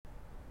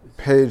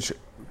Page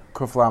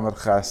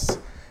Kuflamed Ches,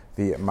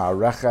 the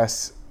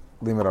Ma'areches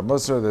Limud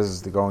Musar. This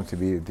is going to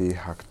be the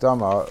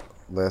Hakdama.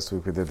 Last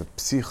week we did the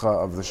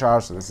Psicha of the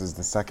Shar, so this is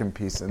the second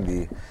piece in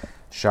the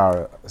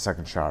Shar,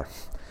 second Shar.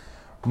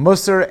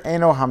 Musar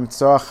Eno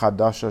Hamtzoah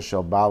Chadasha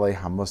Shel Balei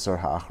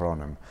HaMusar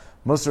HaAchronim.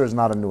 Musar is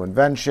not a new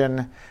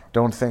invention.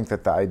 Don't think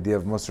that the idea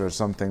of Musar is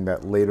something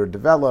that later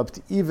developed.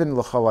 Even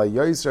L'chala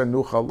Yoyser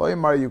Nucha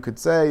Loymar, you could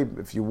say,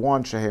 if you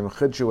want, Shehem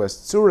Chidshu Es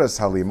Tzuras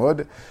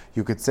Halimud,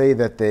 you could say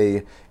that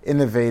they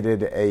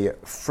innovated a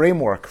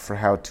framework for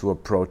how to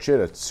approach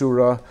it, a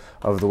tzura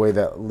of the way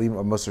that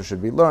Musar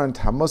should be learned.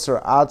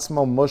 HaMusar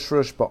Atzmo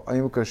Mushrush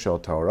Ba'imka Shel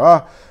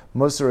Torah.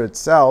 Musar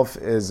itself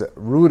is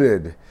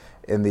rooted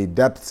in the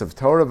depths of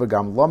Torah.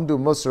 V'gam lamdu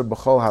Musar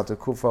b'chol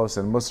hatakufos,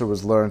 and Musar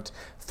was learnt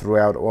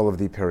throughout all of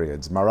the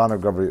periods. Marana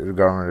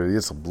Governor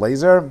Yitzchak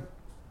Blazer,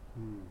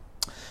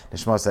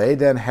 Nishmas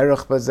Ha'eden,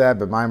 Herach Bazeh,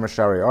 B'mayim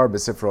Shari Ar,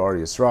 B'sifra Ar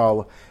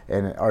Yisrael,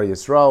 and Ar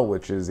Yisrael,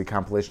 which is the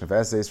compilation of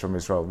essays from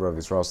Rav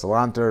Yisrael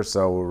Salanter.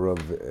 So Rav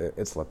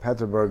Itzla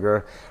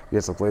Petterberger,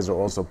 Yitzchak Blazer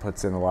also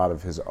puts in a lot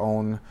of his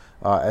own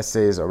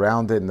essays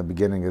around it. In the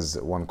beginning is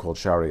one called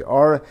Shari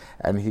Ar,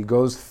 and he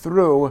goes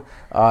through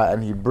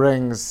and he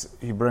brings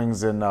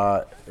in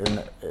the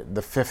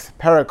fifth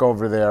parak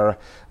over there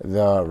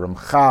the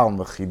Ramchal, and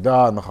the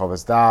Chida, and the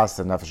Chovas Das,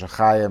 and Nefesh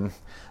HaChaim,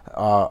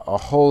 a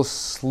whole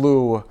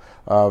slew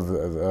of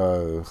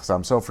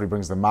Chassam Sofer. He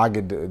brings the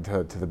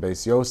Magid to the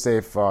Beis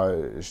Yosef,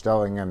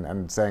 Shtelling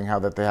and saying how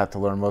that they had to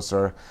learn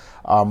Musar.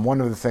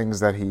 One of the things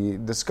that he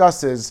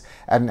discusses,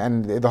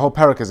 and the whole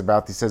parak is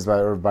about, he says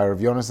by Rav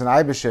Yonasan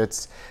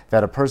Eibeshitz,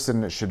 that a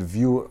person should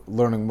view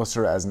learning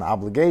Musar as an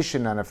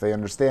obligation, and if they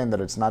understand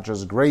that it's not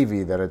just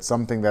gravy, that it's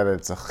something that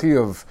it's a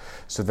chiyuv,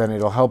 so then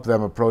it'll help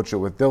them approach it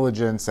with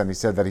diligence. And he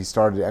said that he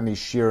started any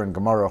shir in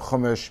Gemara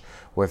Chumash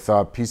with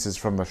pieces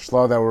from the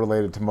Shla that were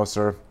related to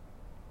Musar.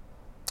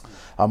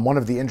 One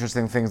of the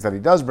interesting things that he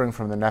does bring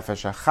from the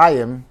Nefesh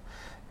HaChaim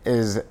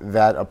is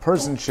that a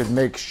person should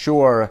make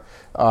sure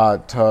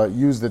to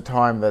use the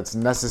time that's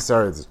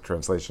necessary, it's a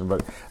translation,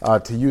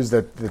 but to use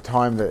the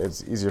time that,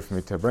 it's easier for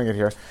me to bring it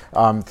here,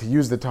 to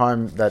use the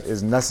time that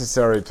is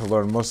necessary to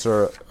learn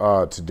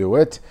Musar to do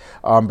it,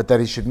 but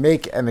that he should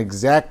make an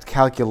exact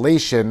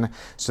calculation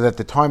so that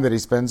the time that he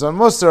spends on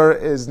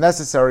Musar is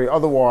necessary.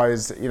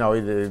 Otherwise, he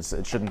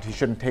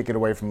shouldn't take it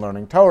away from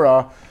learning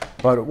Torah.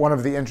 But one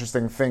of the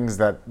interesting things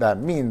that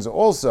means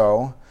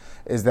also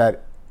is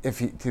that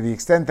to the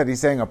extent that he's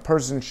saying a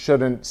person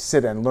shouldn't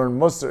sit and learn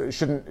Musar,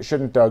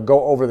 shouldn't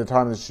go over the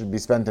time that should be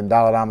spent in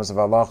Daled Amos of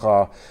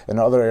Halacha and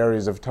other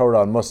areas of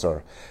Torah and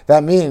Musar.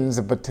 That means,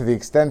 but to the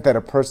extent that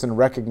a person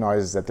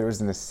recognizes that there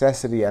is a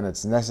necessity and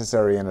it's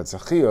necessary and it's a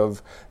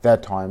chiyuv,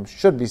 that time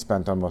should be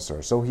spent on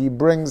Musar. So he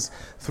brings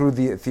through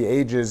the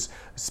ages,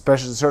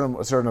 especially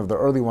certain of the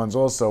early ones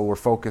also were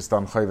focused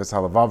on Chovas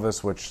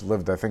HaLevavos, which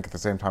lived, I think, at the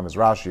same time as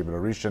Rashi, but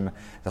Arishan,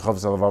 the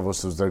Chovas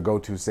HaLevavos was their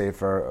go-to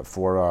sefer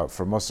for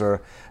Musar.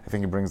 I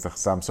think he brings the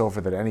Chassam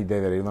Sofer that any day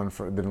that he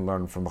didn't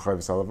learn from the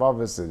Chovas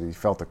HaLevavos, he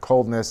felt a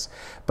coldness.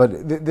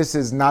 But this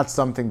is not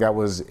something that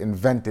was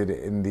invented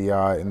in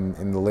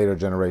the later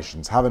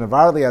generations.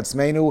 Havanavarli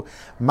Atzmeinu,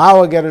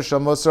 Ma'u Gerer Shel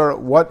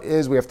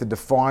Musar. We have to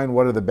define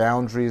what are the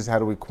boundaries, how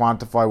do we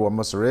quantify what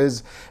Musar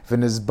is.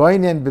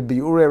 V'nizbainen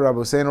b'biurei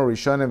Rabbeinu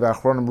Rishonim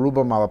v'achronim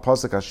rubam al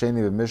pasuk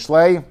hasheni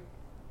b'mishlei.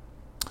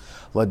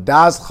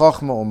 Ladaz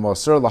Chachma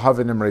U'Musar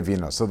Lahavinim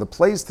Revina. So the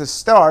place to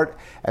start,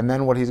 and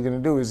then what he's going to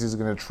do is he's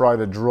going to try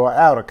to draw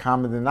out a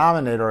common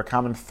denominator, a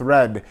common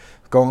thread.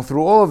 Going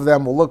through all of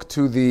them, we'll look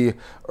to the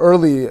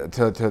early,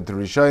 to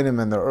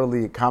Rishonim and the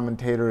early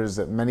commentators,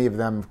 many of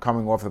them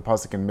coming off the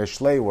pasuk in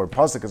Mishlei, where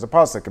pasuk is a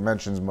pasuk, it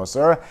mentions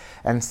Musar,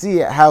 and see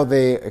how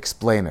they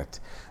explain it.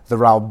 The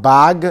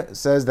Ralbag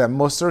says that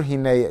Musar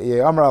hine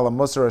ye'amar ala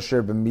Musar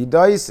asher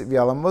b'midais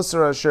v'ala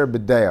Musar asher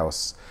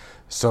b'deos.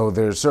 So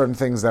there's certain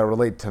things that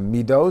relate to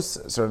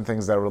midos, certain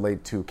things that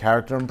relate to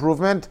character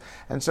improvement,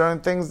 and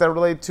certain things that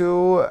relate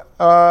to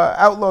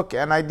outlook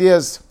and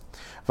ideas.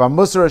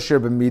 V'musar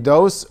asher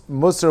b'midos,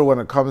 Musar when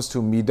it comes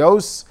to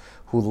midos,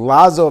 hu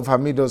lazov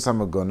hamidos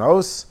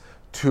hamagonos,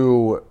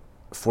 to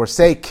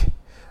forsake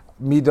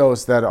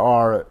midos that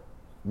are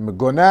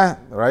meguna,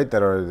 right,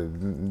 that are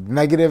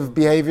negative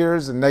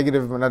behaviors,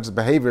 negative, not just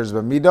behaviors,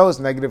 but midos,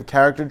 negative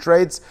character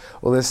traits,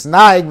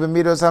 ulisnaig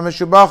b'midos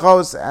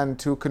hameshubachos, and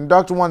to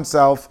conduct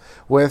oneself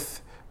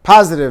with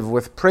positive,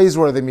 with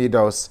praiseworthy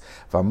midos.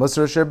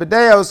 V'musar asher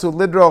b'deos hu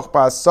lidroch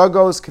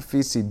ba'asagos k'fi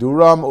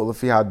siduram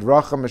u'lefi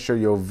hadracham asher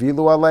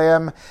yovilu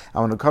aleim.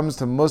 And when it comes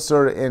to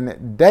Musar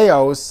in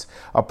deos,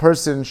 a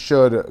person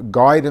should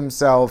guide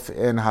himself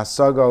in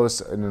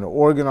hasagos in an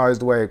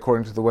organized way,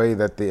 according to the way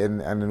that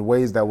and in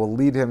ways that will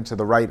lead him to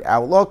the right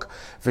outlook.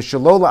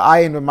 V'shelo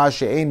la'ayin b'ma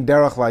she'ein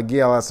derech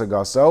lagia al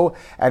hasagaso.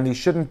 And he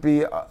shouldn't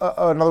be, in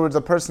other words,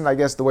 a person, I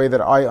guess the way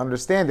that I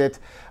understand it,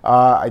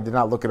 I did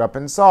not look it up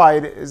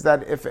inside, is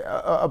that if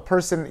a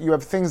person, you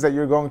have things that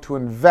you're going to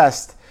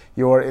invest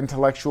your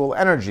intellectual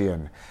energy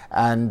in,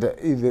 and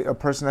a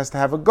person has to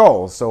have a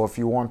goal. So if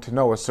you want to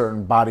know a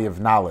certain body of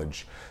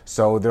knowledge,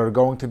 So there are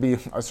going to be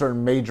a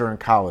certain major in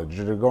college.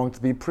 There are going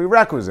to be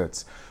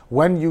prerequisites.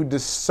 When you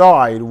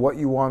decide what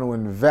you want to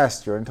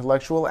invest your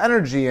intellectual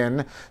energy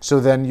in, so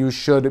then you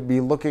should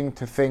be looking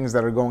to things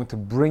that are going to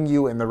bring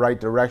you in the right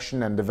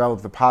direction and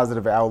develop the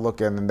positive outlook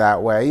in that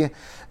way.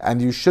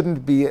 And you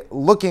shouldn't be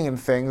looking in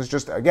things,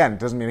 just again, it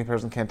doesn't mean any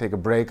person can't take a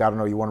break. I don't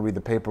know, you want to read the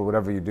paper,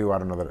 whatever you do. I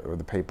don't know that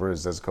the paper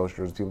is as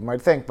kosher as people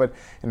might think, but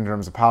in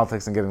terms of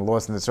politics and getting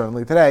lost in it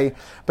certainly today.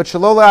 But to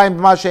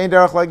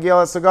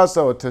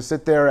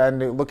sit there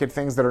and look at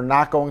things that are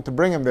not going to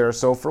bring him there.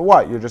 So for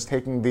what? You're just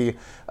taking the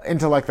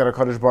intellect that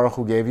HaKadosh Baruch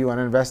Hu gave you and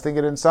investing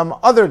it in some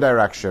other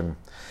direction.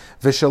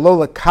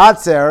 V'shalola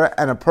katzer,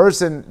 and a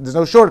person, there's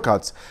no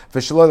shortcuts.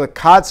 V'shalola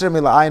katzer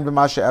mila'ayin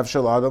b'masha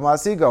efshel adam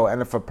lasigo. And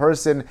if a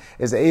person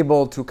is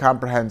able to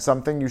comprehend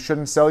something, you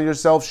shouldn't sell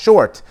yourself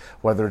short.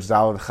 Whether it's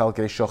Zalad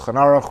Chelkei Shulchan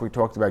Aruch, we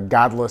talked about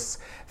godless,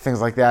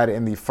 things like that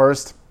in the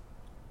first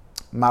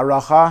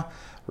Maracha.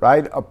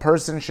 Right? A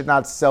person should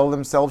not sell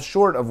themselves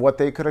short of what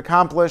they could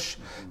accomplish.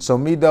 So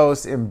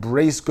midos,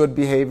 embrace good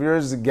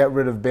behaviors, get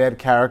rid of bad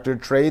character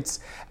traits.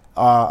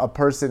 A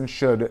person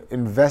should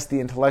invest the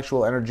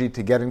intellectual energy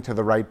to getting to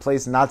the right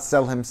place, not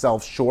sell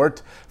himself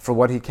short for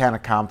what he can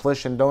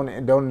accomplish, and don't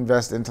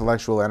invest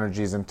intellectual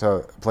energies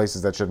into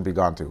places that shouldn't be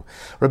gone to.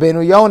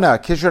 Rabbeinu Yonah,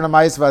 Kishur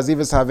Namais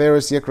Vazivas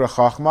Haverus Yikra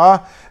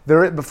Chachma.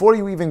 Before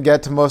you even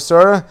get to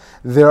Musar,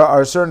 there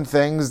are certain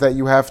things that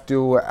you have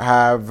to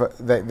have,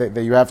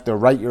 that you have to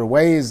right your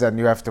ways, and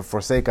you have to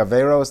forsake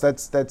Averos.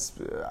 That's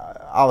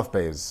Aleph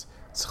Beis.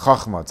 It's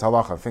chachma, it's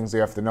halacha, things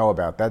you have to know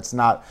about. That's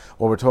not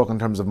what we're talking in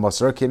terms of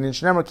Musar.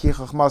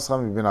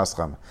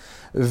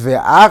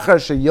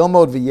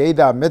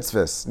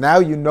 Now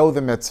you know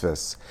the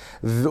mitzvahs.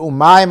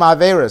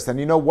 And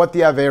you know what the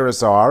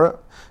averos are.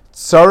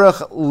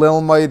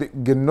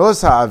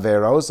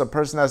 A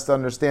person has to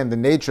understand the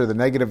nature, the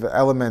negative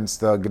elements,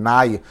 the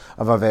gnai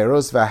of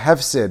averos,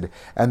 v'hefsid,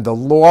 and the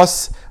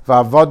loss,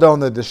 v'avodo,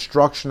 and the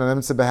destruction of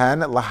nimtza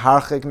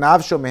laharchik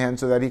navsho mehen,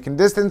 so that he can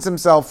distance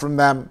himself from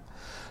them.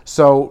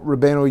 So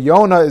Rabbeinu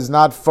Yonah is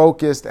not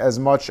focused as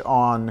much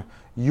on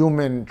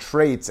human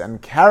traits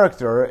and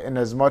character in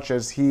as much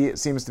as he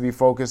seems to be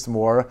focused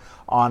more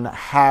on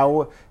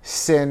how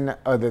sin,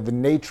 the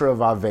nature of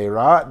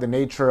Aveira, the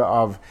nature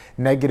of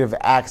negative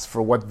acts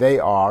for what they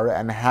are,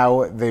 and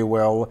how they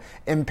will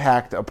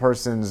impact a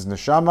person's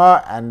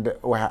neshama and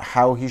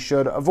how he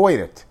should avoid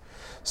it.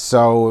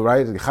 So,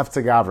 right,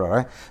 Chavtze Gavra,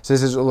 right? So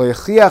this is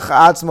Uleichiach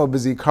Atzmo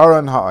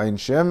B'zikaron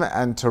Ha'einshim,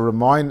 and to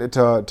remind,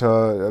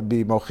 to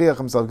be Mochiach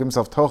himself, give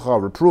himself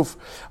Tocha, reproof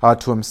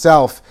to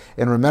himself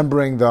in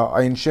remembering the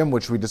Einshim,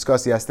 which we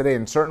discussed yesterday.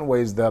 In certain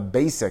ways, the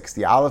basics,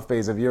 the Aleph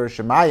Beis of Yiras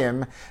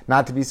Shamayim,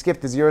 not to be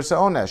skipped, is Yiras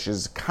Ha'onesh,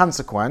 is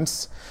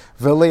consequence.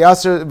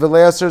 V'le'aser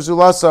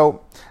Zulaso,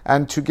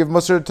 and to give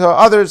Musar to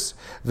others.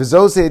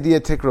 V'zos Eidia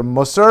Tikra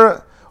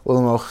Musar. And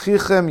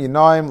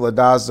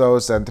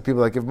to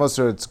people that give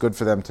Musar, it's good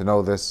for them to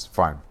know this.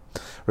 Fine.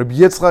 Rabbi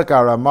Yitzchak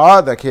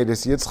Arama, the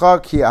Akedis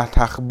Yitzchak, ki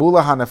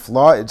atachbula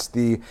hanefla. It's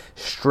the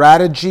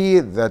strategy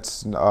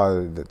that's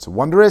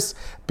wondrous.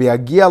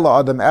 Biagia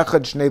la'adam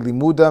echad shnei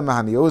limuda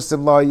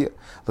mehaniosim lai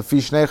lefi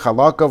shnei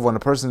chalakav. When a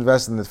person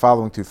invests in the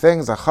following two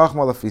things: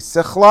 achachma lefi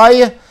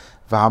sichlai,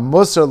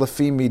 v'hamusar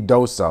lefi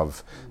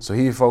midosav. So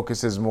he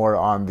focuses more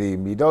on the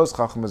midos.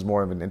 Chacham is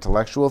more of an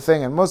intellectual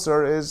thing, and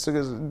musar is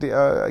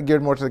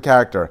geared more to the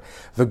character.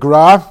 The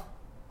gra.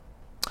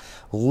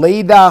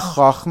 Leida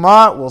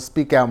Chachma, we'll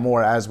speak out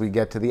more as we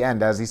get to the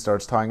end. As he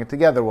starts tying it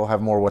together, we'll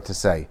have more what to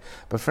say.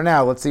 But for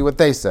now, let's see what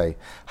they say.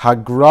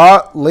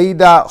 Hagra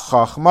Leida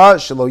Chachma,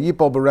 Shelo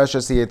Yipol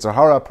Bereshas Yetzer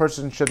Hara. A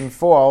person shouldn't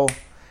fall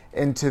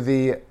into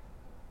the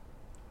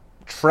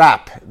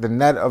trap, the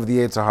net of the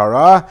Yetzer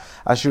Hara.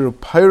 Ashiru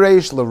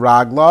Peiresh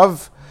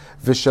L'Raglav.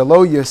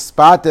 V'shelo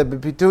yispate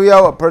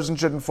b'pituyo. A person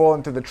shouldn't fall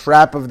into the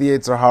trap of the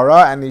Yetzer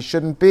Hara, and he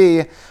shouldn't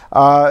be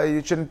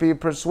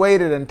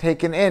persuaded and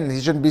taken in. He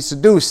shouldn't be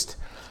seduced.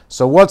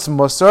 So what's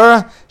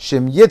Musar?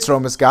 Shim Yitzro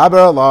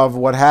Miskaber Alav.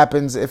 What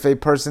happens if a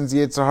person's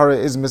Yetzer Hara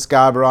is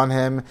Miskaber on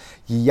him?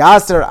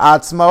 Yaser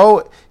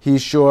Atzmo. He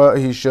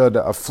should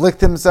afflict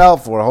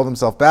himself or hold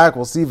himself back.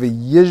 We'll see.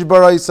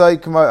 V'yishbar Isai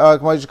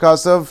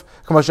K'mashikasav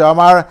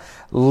K'mashamar.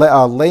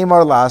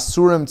 Lemar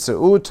la'asurim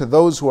tze'u, to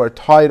those who are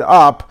tied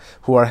up,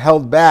 who are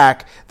held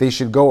back, they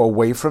should go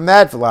away from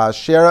that.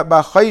 V'la'asherat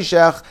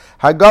b'chayshech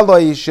hagala,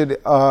 he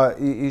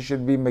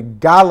should be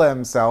megala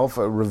himself,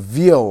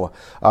 reveal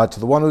to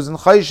the one who's in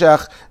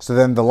chayshech. So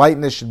then the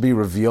lightness should be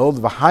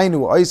revealed.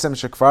 V'hainu oisem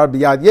shekvar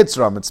biyad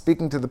yitzram. It's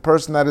speaking to the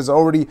person that has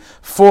already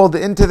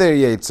fallen into their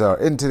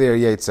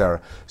yetzer.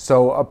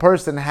 So a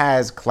person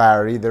has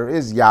clarity. There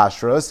is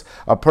yashras.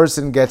 A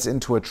person gets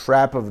into a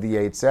trap of the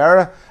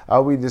yetzer.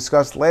 We discussed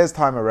discussed last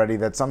time already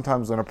that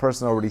sometimes when a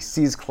person already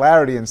sees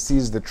clarity and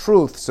sees the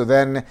truth, so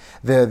then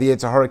the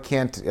Yetzer Hara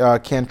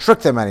can't trick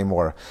them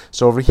anymore.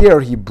 So over here,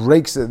 he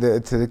breaks, to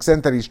the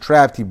extent that he's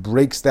trapped, he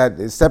breaks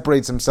that,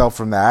 separates himself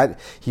from that.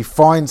 He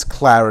finds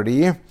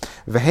clarity.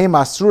 So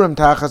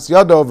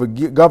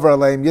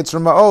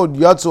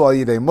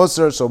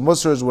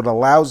Musar is what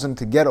allows him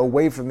to get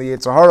away from the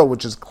Yetzer Hara,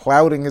 which is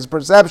clouding his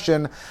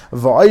perception.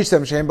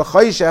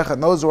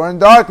 And those who are in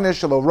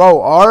darkness,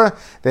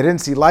 they didn't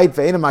see light,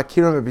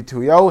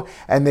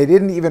 and they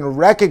didn't even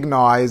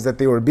recognize that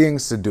they were being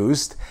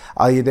seduced.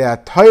 So, and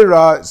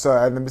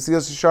the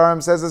Mesilas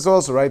Yesharim says this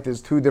also, right?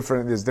 There's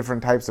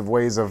different types of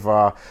ways of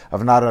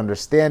not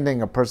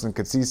understanding. A person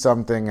could see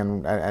something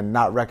and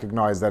not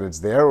recognize that it's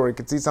there, or he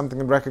could see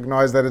something and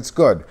recognize that it's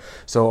good.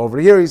 So over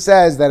here he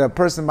says that a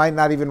person might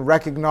not even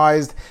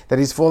recognize that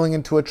he's falling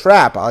into a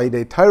trap. He'll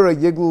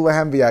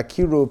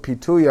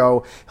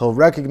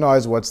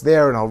recognize what's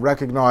there and he'll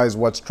recognize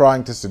what's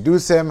trying to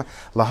seduce him.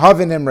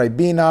 Lahavinim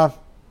Rabina.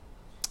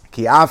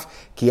 So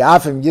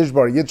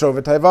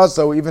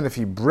even if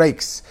he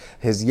breaks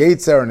his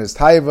yetzer and his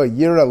taiva,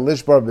 yira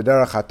lishbar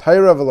b'derech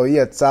hatayra v'lo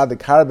yeh tzadik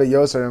harbe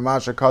yoser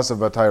imasha kasav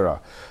v'tayra.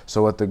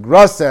 So what the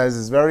Gra says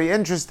is very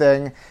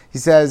interesting. He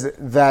says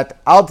that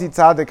alti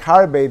tzadik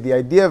harbe, the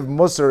idea of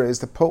musar is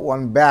to put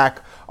one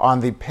back on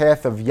the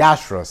path of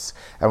yashrus,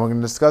 and we're going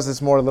to discuss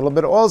this more a little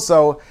bit.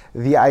 Also,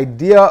 the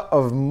idea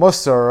of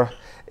musar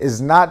is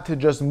not to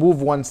just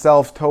move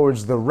oneself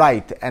towards the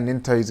right and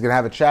into, he's going to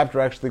have a chapter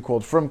actually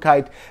called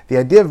Frumkeit. The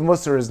idea of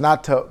Musar is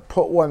not to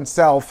put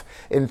oneself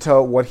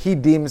into what he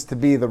deems to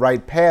be the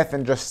right path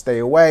and just stay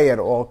away at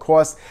all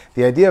costs.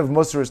 The idea of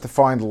Musar is to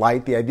find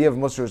light. The idea of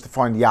Musar is to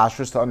find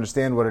Yashrus, to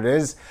understand what it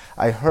is.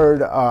 I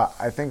heard,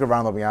 I think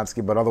around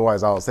Lomiansky, but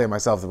otherwise I'll say it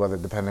myself,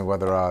 depending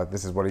whether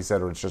this is what he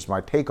said or it's just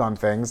my take on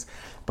things.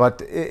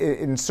 But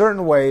in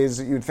certain ways,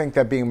 you'd think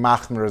that being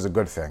machmer is a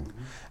good thing.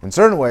 In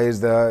certain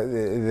ways,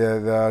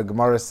 the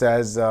Gemara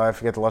says, I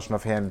forget the lashon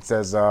offhand, it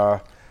says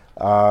that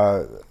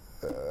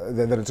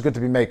it's good to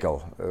be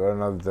mekel,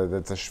 that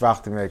it's a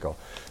shvach to be mekel.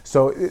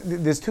 So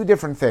there's two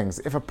different things.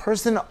 If a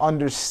person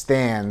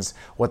understands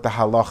what the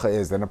halacha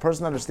is, then a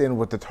person understands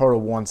what the Torah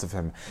wants of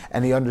him,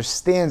 and he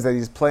understands that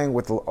he's playing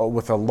with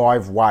a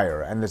live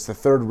wire, and it's the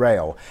third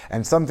rail,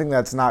 and something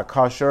that's not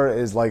kosher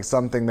is like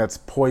something that's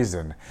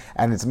poison,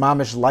 and it's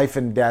mamish life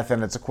and death,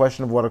 and it's a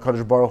question of what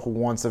HaKadosh Baruch Hu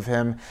wants of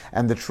him.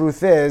 And the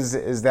truth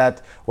is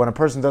that when a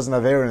person doesn't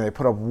have Aaron, they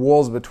put up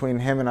walls between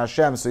him and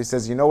Hashem. So he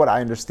says, you know what,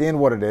 I understand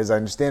what it is, I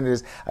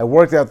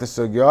worked out the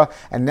sugya,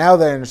 and now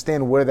that I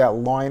understand where that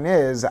line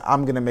is,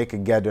 I'm going to make a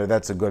gedder.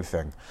 That's a good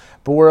thing.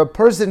 But where a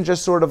person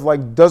just sort of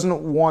like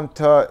doesn't want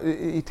to,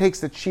 he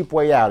takes the cheap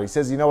way out. He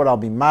says, you know what, I'll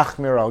be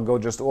machmir, I'll go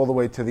just all the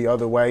way to the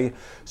other way.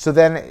 So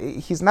then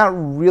he's not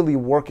really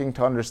working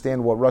to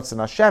understand what Ratzon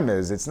Hashem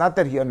is. It's not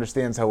that he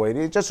understands how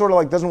weighty, he just sort of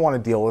like doesn't want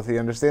to deal with it. He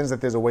understands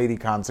that there's a weighty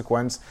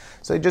consequence.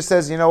 So he just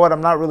says, you know what,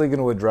 I'm not really going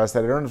to address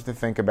that. I don't have to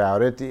think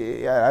about it.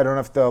 I don't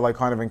have to like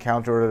kind of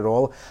encounter it at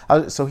all.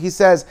 So he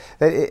says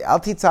that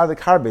alti tzadik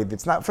harbe,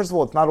 it's not, first of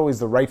all, it's not always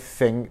the right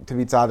thing to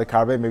be tzadik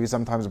harbe. Maybe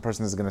sometimes a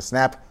person is going to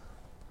snap.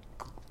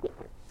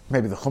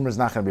 Maybe the chumrah is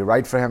not going to be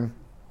right for him,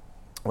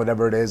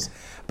 whatever it is.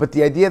 But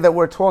the idea that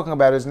we're talking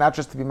about is not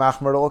just to be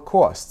machmer at all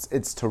costs.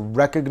 It's to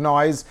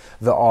recognize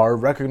the R,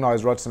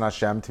 recognize Ratzon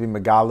Hashem, to be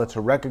megala,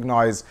 to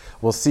recognize,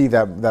 we'll see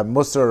that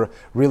Musar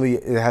really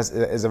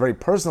is a very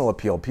personal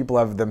appeal. People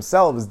have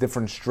themselves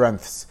different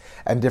strengths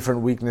and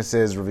different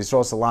weaknesses. Rav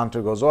Yisrael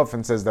Salanter goes off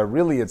and says that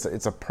really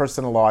it's a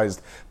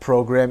personalized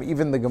program.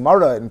 Even the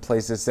Gemara in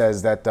places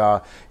says that,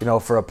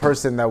 for a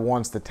person that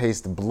wants to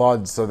taste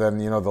blood, so then,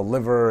 the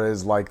liver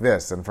is like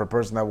this. And for a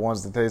person that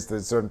wants to taste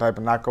a certain type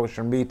of not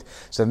kosher meat,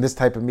 so then this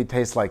type of meat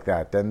tastes like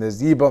that. Then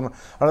there's yibam.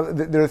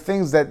 There are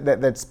things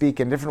that speak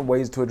in different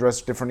ways to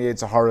address different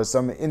Yetzer Hara.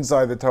 Some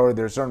inside the Torah,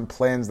 there are certain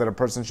plans that a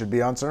person should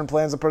be on, certain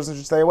plans a person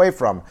should stay away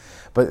from.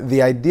 But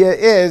the idea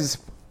is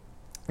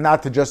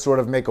not to just sort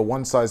of make a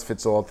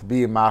one-size-fits-all, to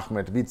be a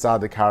machmer, to be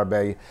tzadik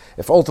harbe.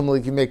 If ultimately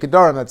you can make a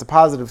darim, that's a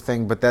positive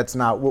thing, but that's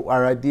not what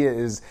our idea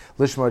is.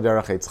 Lishmar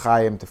derech eitz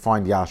chayim, to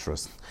find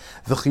yashrus.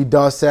 The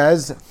Chida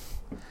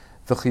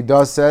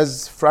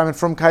says,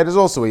 from kite is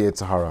also a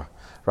Yetzer Hara,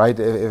 right?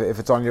 If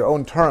it's on your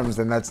own terms,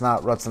 then that's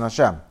not Ratzon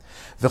Hashem.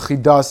 The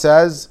Chida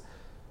says,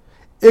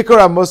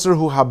 Ikar HaMusar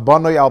hu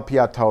habanoi al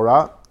pi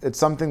Torah. It's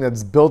something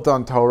that's built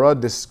on Torah.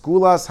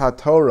 Diskulas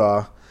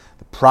HaTorah,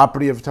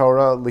 property of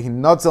Torah,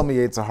 lihinatzel mi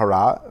Yetzer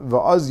Hara,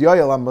 v'az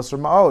yoyel ha-musar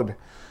ma'od.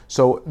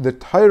 So the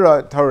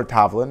Torah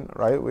Tavlin,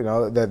 right? We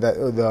know that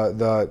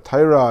the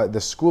Torah, the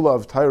school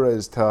of Torah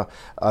is to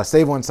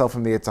save oneself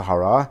from the Yetzer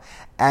Hara,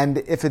 and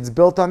if it's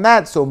built on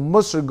that, so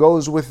Musar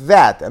goes with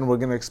that, and we're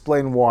going to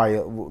explain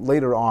why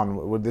later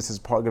on. This is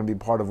going to be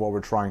part of what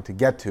we're trying to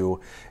get to.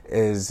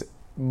 Is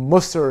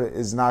Musar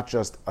is not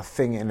just a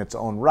thing in its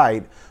own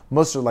right.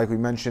 Musar, like we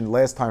mentioned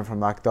last time from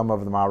the Akdama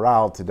of the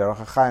Maharal to Derech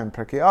HaChaim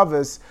Perkei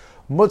Avos,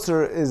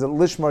 Mutzer is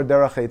lishmar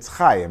derech eitz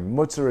chayim.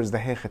 Mutzer is the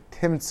hechet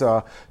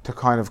timtza, to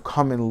kind of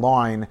come in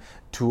line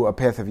to a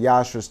path of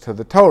yashrus, to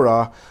the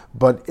Torah,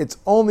 but it's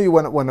only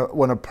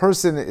when a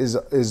person is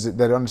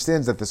that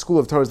understands that the school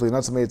of Torah is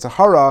l'natzah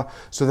me'yitzahara,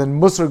 so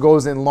then Musar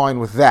goes in line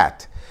with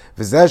that.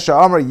 V'zeh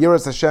sha'amar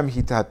yiras Hashem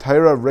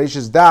hitatayra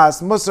reishes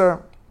das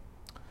Musar.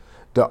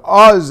 The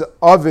Oz,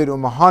 Ovid,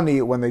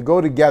 Umahani, when they go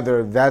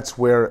together, that's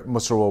where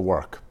Musar will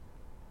work.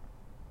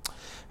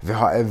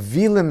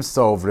 V'ha'evilim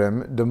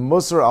sovrim, the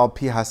Musar al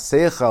pi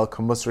ha'seichel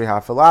k'musri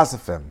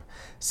ha'filosofim.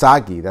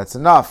 Sagi, that's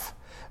enough.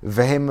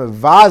 V'hem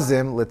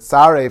vazim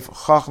litzaref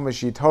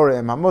chachmashi Torah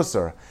im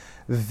ha'musar.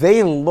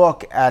 They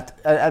look at,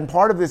 and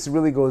part of this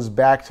really goes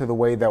back to the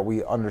way that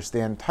we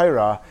understand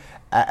Torah,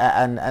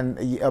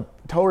 and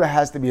Torah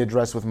has to be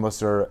addressed with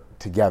Musar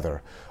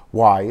together.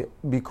 Why?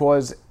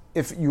 Because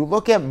if you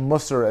look at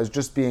Musar as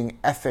just being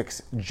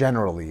ethics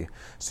generally,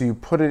 so you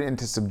put it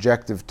into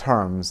subjective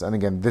terms, and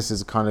again, this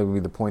is kind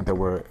of the point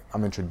that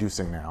I'm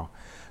introducing now.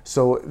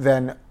 So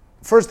then,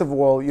 first of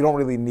all, you don't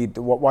really need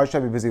to, why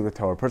should I be busy with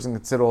Torah? A person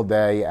can sit all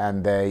day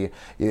and they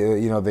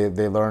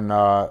learn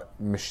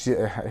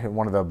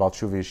one of the Baal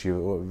Tshuva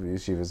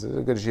yeshivas,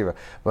 a good yeshiva,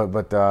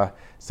 but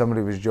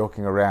somebody was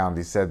joking around.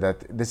 He said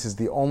that this is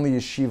the only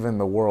yeshiva in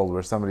the world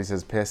where somebody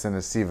says Pesa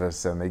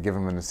Nesivas and they give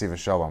him a Nesiva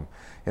Shalom.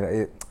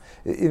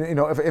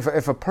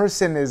 If a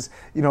person is,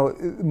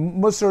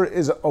 Musar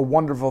is a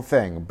wonderful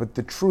thing, but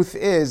the truth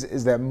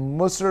is that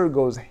Musar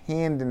goes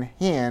hand in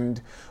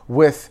hand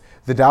with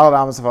the Daled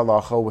Amos of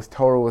Halacha, with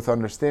Torah, with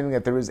understanding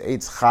that there is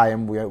Eitz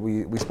Chaim.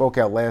 We spoke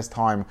out last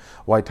time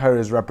why Torah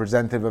is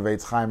representative of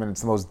Eitz Chaim, and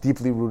it's the most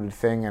deeply rooted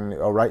thing, and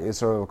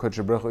Yisrael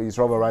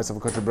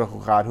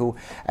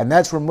and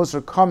that's where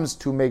Musar comes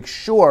to make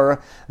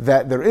sure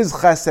that there is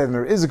Chesed, and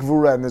there is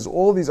Gvura, and there's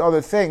all these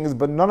other things,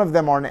 but none of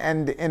them are an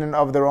end in and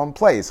of their own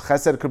place.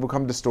 Chesed could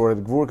become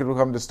distorted, Gvura could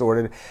become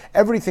distorted.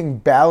 Everything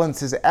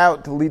balances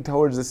out to lead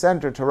towards the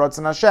center, to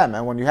Ratzon Hashem.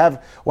 And when you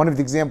have, one of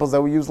the examples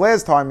that we used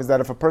last time is that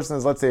if a person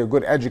is, let's say, a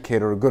good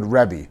educator, a good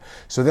Rebbe,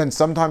 so then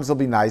sometimes he'll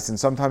be nice and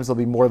sometimes he'll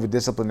be more of a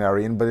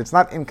disciplinarian, but it's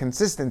not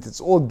inconsistent. It's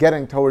all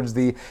getting towards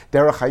the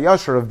Derech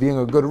HaYashar of being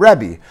a good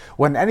Rebbe.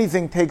 When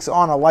anything takes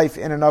on a life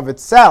in and of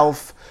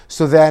itself,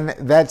 so then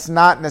that's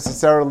not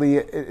necessarily,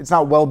 it's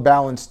not well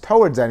balanced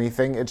towards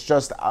anything. It's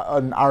just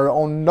our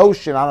own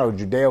notion, I don't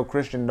know,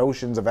 Judeo-Christian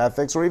notions of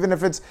ethics, or even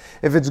if it's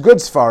good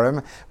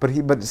Sfarim, but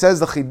it says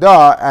the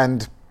Chidah,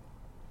 and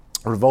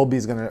Rav Wolbe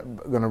is going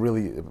to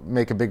really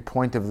make a big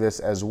point of this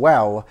as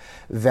well,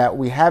 that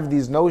we have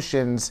these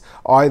notions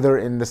either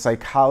in the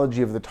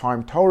psychology of the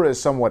time. Torah is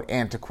somewhat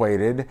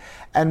antiquated,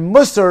 and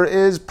Musar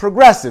is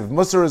progressive.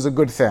 Musar is a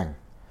good thing.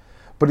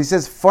 But he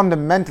says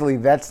fundamentally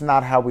that's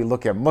not how we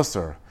look at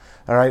Musar.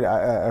 All right,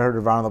 I heard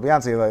Ron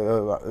LaBian say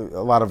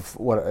a lot of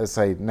what I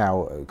say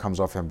now comes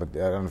off him, but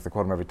I don't have to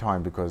quote him every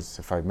time, because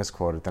if I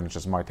misquote it, then it's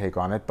just my take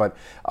on it. But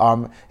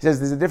he says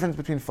there's a difference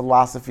between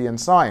philosophy and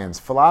science.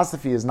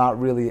 Philosophy is not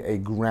really a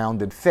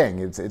grounded thing.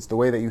 It's the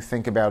way that you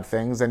think about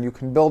things, and you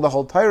can build a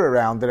whole Torah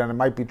around it, and it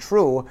might be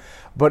true.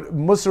 But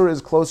Musar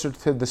is closer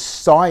to the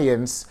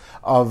science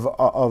of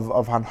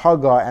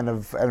Hanhaga and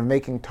of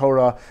making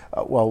Torah.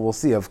 We'll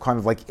see, of kind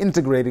of like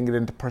integrating it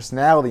into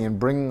personality and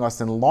bringing us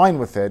in line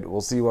with it.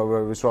 We'll see what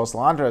Yisrael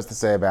Salanter has to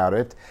say about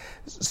it.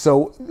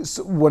 So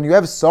when you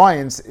have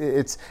science,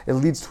 it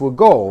leads to a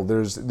goal.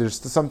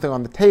 There's something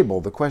on the table.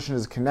 The question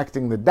is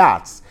connecting the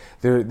dots.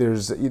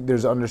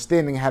 There's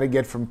understanding how to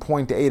get from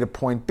point A to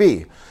point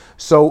B.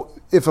 So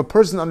if a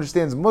person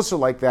understands Musar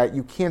like that,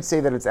 you can't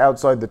say that it's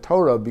outside the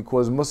Torah,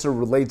 because Musar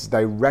relates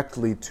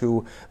directly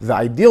to the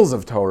ideals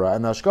of Torah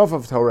and the Hashkafa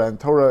of Torah, and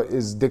Torah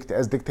is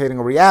as dictating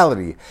a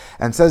reality.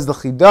 And says the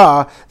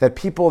Chidah that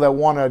people that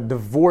want to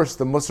divorce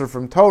the Musar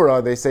from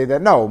Torah, they say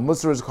that no,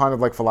 Musar is kind of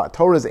like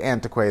Torah is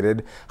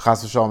antiquated,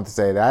 Chas v'shalom to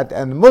say that,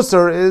 and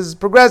Musar is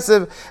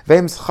progressive.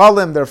 Ve'im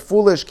schalim, they're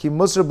foolish. Ki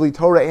Musar bli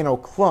Torah eno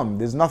klum.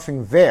 There's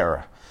nothing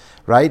there.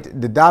 Right?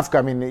 The dafka,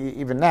 I mean,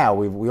 even now,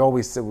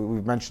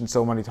 we've mentioned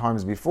so many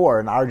times before,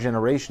 in our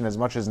generation, as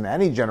much as in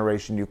any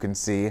generation, you can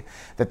see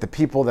that the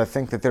people that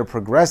think that they're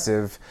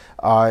progressive,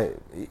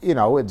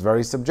 it's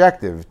very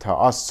subjective. To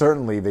us,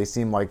 certainly, they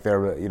seem like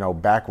they're,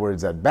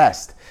 backwards at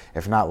best,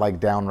 if not like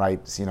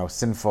downright,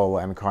 sinful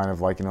and kind of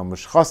like,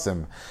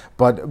 mushchasim.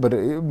 But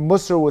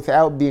Musar,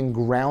 without being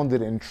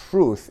grounded in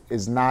truth,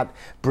 is not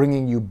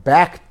bringing you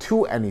back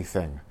to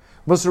anything.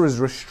 Musar is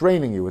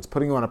restraining you. It's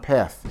putting you on a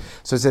path.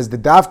 So it says, the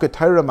davka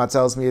Torah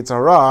matzels mi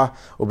yitzhara,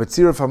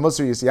 ubetziruf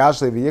ha-Musar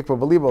yisyashle v'yikba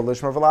b'libo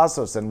lishmar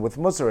v'lasos. And with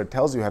Musar, it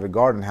tells you how to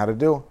guard and how to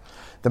do.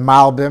 The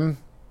Malbim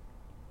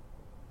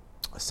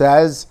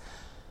says,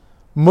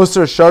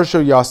 Musar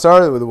sharshu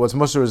yasar. What's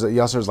Musar is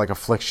yasar is like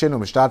affliction.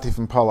 Umishtatif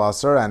from pal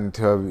asar, and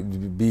to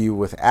be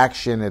with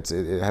action, it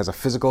has a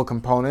physical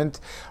component.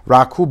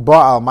 Raku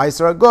ba'al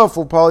meiser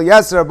aguf upal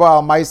yasar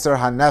ba'al meiser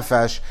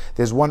hanefesh.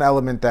 There's one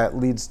element that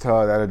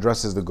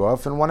addresses the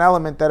guf, and one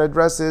element that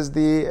addresses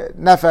the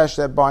nefesh,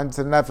 that binds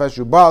to the nefesh.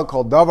 Ubal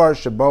called davar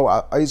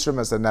shabo aisrim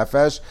as a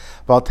nefesh.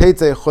 Bal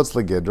teitze chutz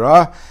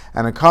legidra.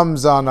 and it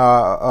comes on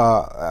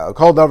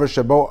Kol Davar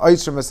Shebo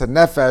Oisrim Es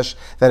Nefesh,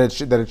 that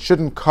it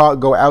shouldn't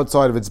go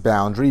outside of its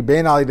boundary.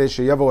 Bein Al Yidei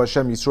Sheyavo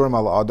Hashem Yisurim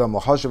Al Adam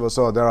L'Chashav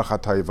Oso Derech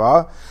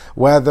HaTayva,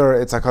 whether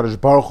it's HaKadosh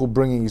Baruch Hu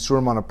bringing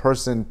Yisurim on a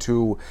person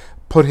to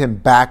put him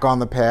back on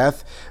the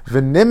path.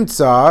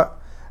 V'nimtza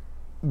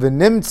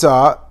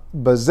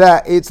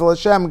Bazeh Eitzel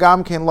Hashem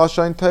Gam Kein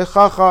Lashain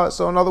Teichacha.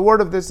 So another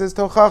word of this is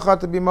Teichacha,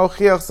 to be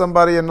mochiach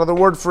somebody. Another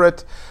word for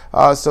it.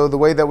 So the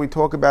way that we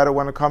talk about it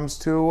when it comes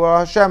to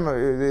Hashem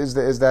is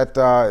that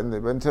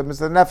in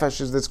terms of the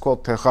nefesh is this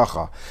called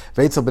Teichacha.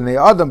 Veitzel B'nei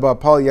Adam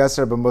Ba'apal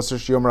Yeser B'Musar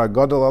Shiyomar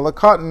Gadol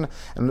Alakatan.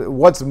 And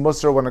what's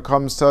Musar when it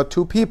comes to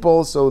two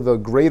people? So the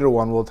greater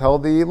one will tell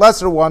the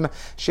lesser one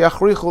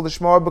Sheachrichu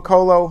L'Shmoa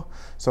B'Kolo.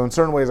 So in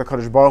certain ways,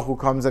 HaKadosh Baruch Hu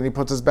comes and he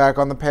puts us back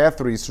on the path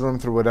through Yisurim,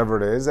 through whatever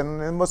it is.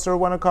 And in Musar,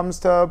 when it comes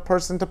to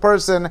person,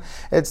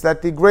 it's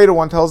that the greater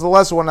one tells the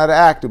lesser one how to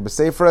act.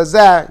 B'Sefer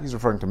Hazeh, he's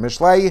referring to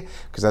Mishlei,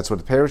 because that's what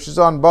the parish is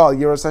on. Baal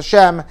Yiras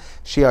Hashem,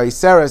 Shia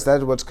Yiseres,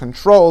 that's what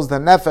controls the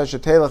nefesh,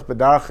 Etelech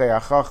B'Darchei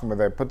HaChachma,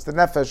 that puts the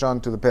nefesh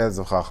onto the paths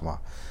of Chachma.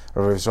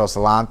 Rav Yisrael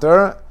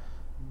Salanter,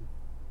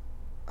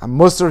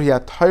 Musar Hi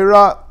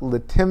Torah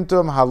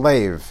L'Timtum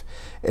Halev.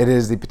 It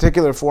is the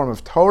particular form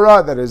of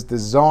Torah that is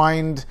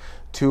designed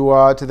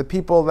to the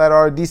people that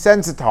are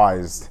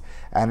desensitized,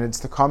 and it's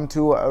to come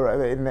to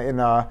in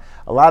a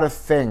lot of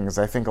things.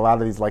 I think a lot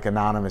of these like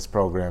anonymous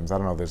programs. I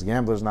don't know. There's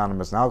Gamblers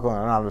Anonymous and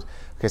Alcohol Anonymous.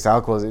 Okay, so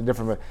alcohol is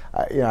different,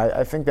 but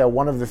I think that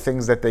one of the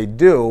things that they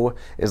do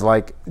is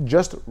like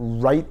just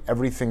write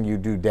everything you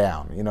do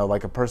down.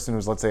 Like a person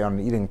who's, let's say, on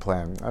an eating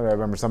plan. I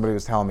remember somebody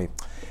was telling me,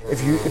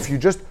 if you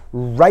just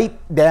write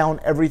down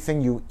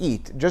everything you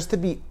eat, just to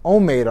be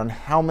omed on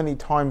how many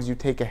times you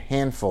take a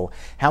handful,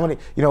 how many,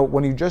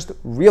 when you just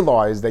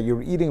realize that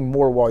you're eating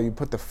more while you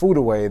put the food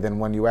away than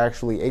when you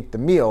actually ate the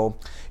meal,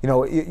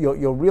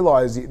 you'll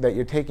realize that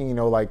you're taking,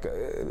 like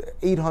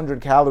 800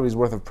 calories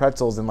worth of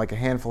pretzels and like a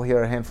handful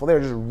here, a handful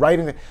there,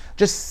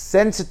 just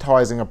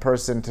sensitizing a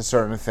person to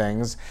certain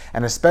things,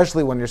 and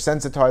especially when you're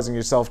sensitizing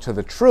yourself to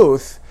the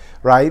truth,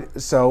 right?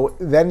 So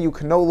then you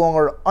can no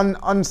longer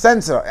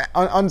uncensor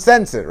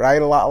it, right?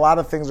 A lot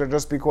of things are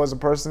just because a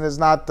person is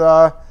not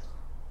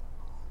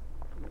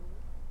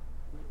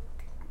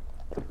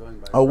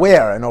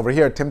aware. And over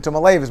here, Timtum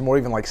Alev is more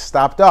even like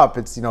stopped up.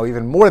 It's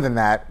even more than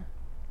that.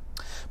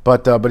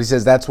 But he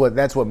says that's what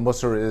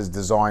Musar is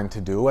designed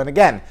to do. And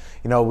again,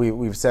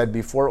 we've said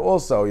before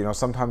also,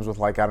 sometimes with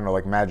like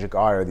magic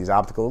eye or these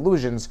optical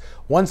illusions,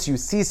 once you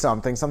see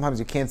something, sometimes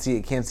you can't see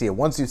it.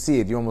 Once you see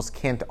it, you almost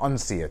can't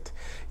unsee it.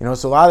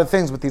 So a lot of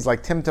things with these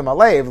like Timtum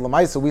Alev,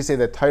 Lamaisa, we say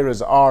that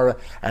Tairas are,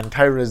 and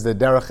Taira is the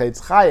Derech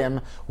Eitz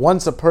Chaim.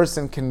 Once a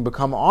person can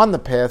become on the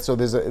path, so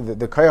there's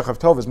the Koach of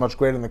Tov is much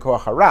greater than the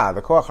Koach Hara.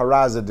 The Koach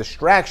Hara is a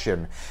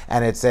distraction,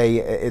 and it's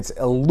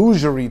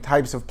illusory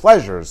types of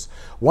pleasures.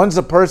 Once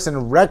a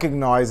person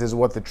recognizes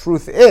what the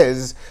truth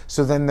is,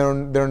 so then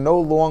they're no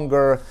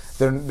longer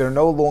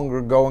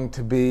going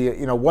to be,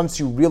 once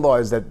you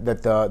realize that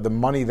the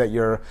money that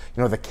you're,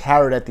 the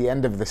carrot at the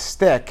end of the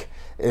stick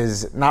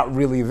is not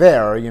really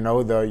there,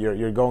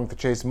 you're going to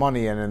chase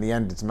money and in the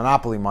end it's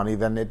monopoly money,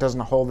 then it doesn't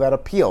hold that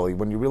appeal.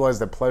 When you realize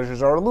that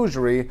pleasures are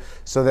illusory,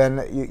 so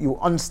then you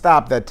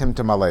unstop that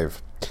Timtum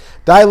Alev.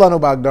 Dailanu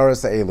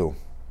Bagdaras Elu.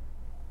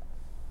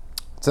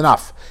 It's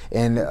enough,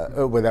 and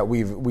with that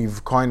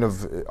we've kind of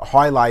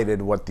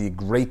highlighted what the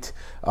great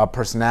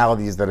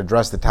personalities that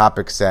address the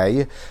topic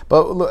say.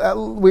 But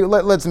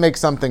let's make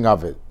something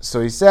of it.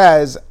 So he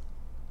says,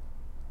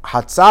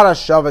 "Hatzara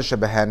shava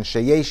shebehen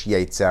sheyesh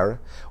yetzer."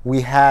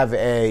 We have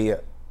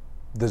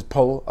there's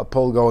a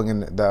pull going in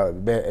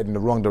the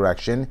wrong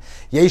direction.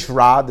 Yesh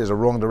ra, there's a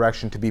wrong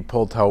direction to be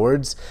pulled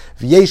towards.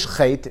 V'yesh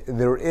chet,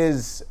 there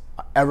is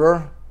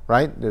error,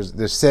 right?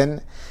 There's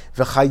sin.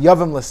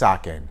 V'chayavim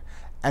l'saken.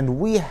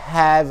 And we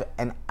have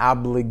an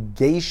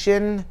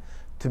obligation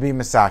to be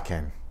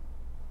misaken.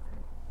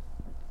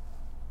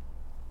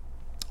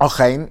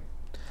 Ochein,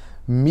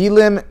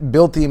 milim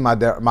bilti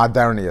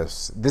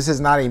modernius. This is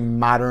not a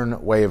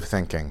modern way of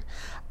thinking.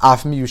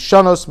 Af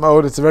miyushanos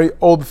mode. It's a very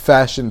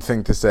old-fashioned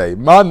thing to say.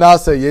 Ma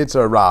nasa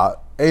yetzer ra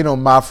eno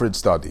mafrid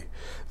study.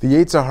 The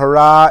yetzer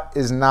hara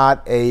is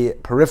not a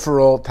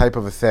peripheral type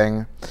of a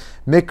thing.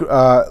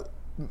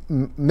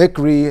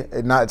 Mikri,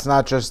 it's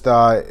not just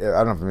I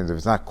don't know if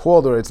it's not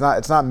called, or it's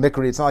not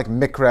mikri. It's not like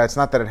mikra. It's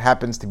not that it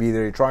happens to be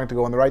there. You're trying to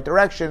go in the right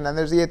direction, and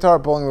there's the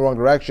Yetar pulling in the wrong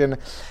direction.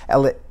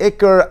 El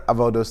ikar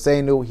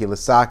avodosenu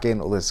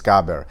hilasaken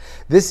uliskaber.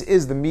 This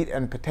is the meat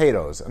and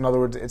potatoes. In other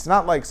words, it's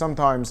not like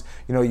sometimes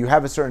you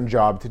have a certain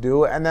job to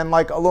do, and then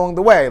like along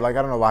the way, like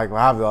I don't know, like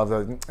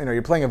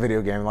you're playing a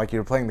video game, like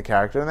you're playing the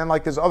character, and then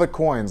like there's other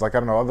coins, like I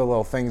don't know, other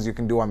little things you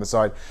can do on the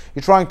side.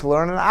 You're trying to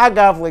learn, and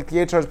agav, like the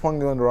Yetar is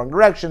pulling you in the wrong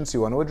direction, so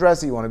you want to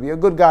address it, you want to be a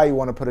good guy, you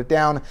want to put it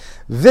down.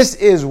 This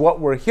is what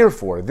we're here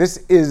for. This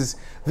is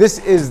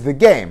the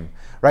game.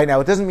 Right now,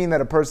 it doesn't mean that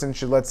a person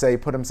should, let's say,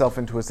 put himself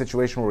into a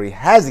situation where he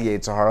has the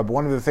Yetzer Hara, but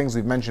one of the things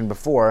we've mentioned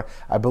before,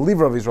 I believe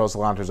Rav Yisrael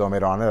Salanter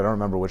Zomed on it, I don't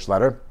remember which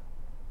letter,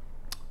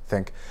 I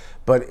think,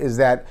 but is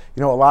that,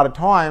 a lot of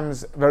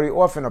times, very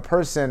often a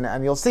person,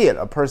 and you'll see it,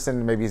 a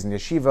person maybe he's in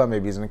yeshiva,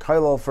 maybe he's in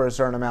kollel for a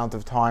certain amount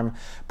of time,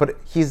 but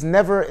he's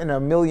never in a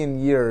million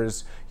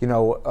years,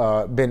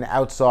 been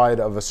outside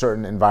of a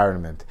certain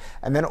environment.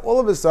 And then all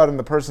of a sudden,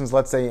 the person's,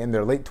 let's say, in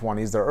their late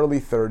 20s, their early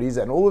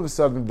 30s, and all of a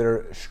sudden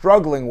they're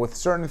struggling with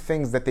certain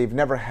things that they've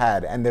never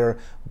had, and they're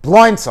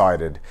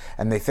blindsided,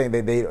 and they think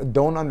they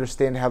don't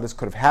understand how this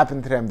could have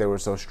happened to them. They were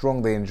so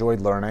strong, they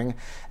enjoyed learning.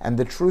 And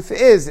the truth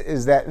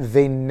is that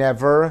they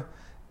never,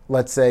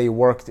 let's say,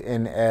 worked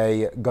in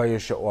a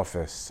Goyish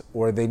office,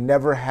 or they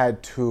never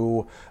had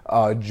to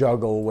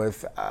juggle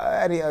with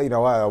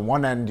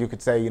one end you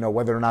could say,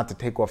 whether or not to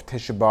take off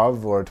Tisha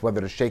B'Av, or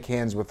whether to shake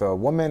hands with a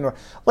woman, or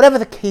whatever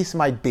the case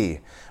might be,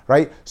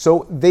 right?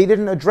 So they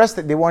didn't address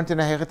that. They weren't in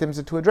a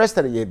Hechatim to address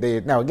that.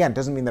 Now, again, it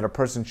doesn't mean that a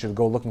person should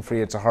go looking for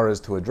Yetzer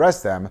Haras to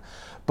address them,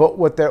 but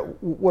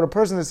what a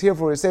person is here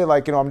for is say,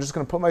 I'm just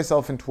going to put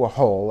myself into a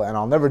hole, and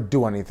I'll never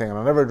do anything, and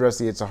I'll never address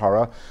the Yetzer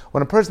Hara.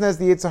 When a person has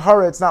the Yetzer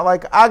Hara, it's not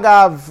like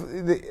Agav,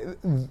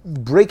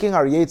 breaking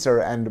our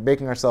Yetzer and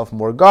making ourselves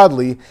more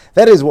godly.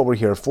 That is what we're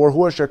here for.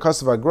 Hu asher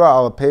kasav agra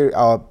al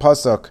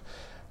pasuk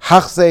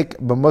hachzek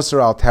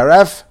b'musar al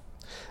taref.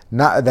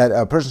 Not that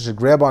a person should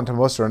grab onto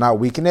musar and not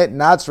weaken it.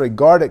 Not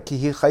regard it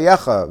ki hi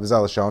chayecha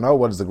v'zal shono.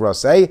 What does the Gra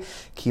say?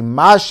 Ki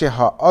ma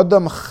sheha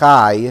adam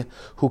chai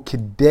hu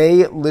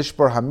kidei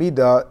lishbar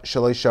hamida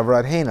shalei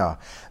shavrat hena.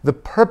 The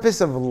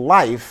purpose of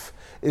life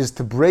is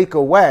to break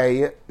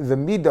away the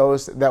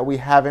midos that we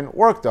haven't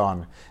worked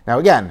on. Now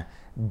again,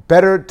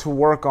 better to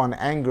work on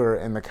anger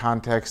in the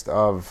context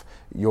of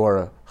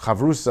your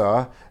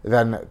chavrusa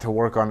than to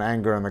work on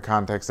anger in the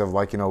context of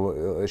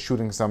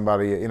shooting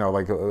somebody,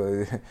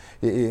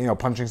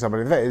 punching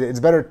somebody in the face. It's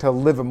better to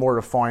live a more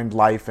refined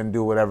life and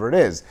do whatever it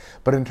is.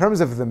 But in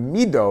terms of the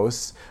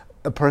midos,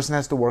 a person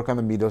has to work on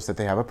the midos that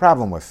they have a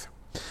problem with.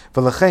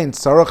 And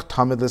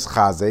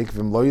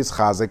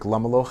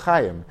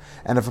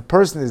if a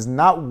person is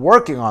not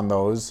working on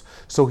those,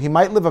 so he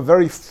might live a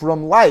very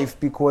frum life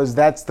because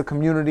that's the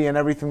community and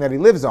everything that he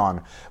lives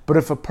on. But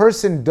if a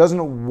person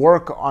doesn't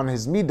work on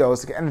his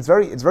midos, and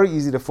it's very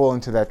easy to fall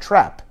into that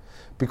trap.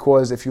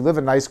 Because if you live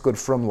a nice, good,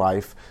 frum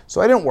life, so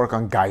I didn't work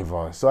on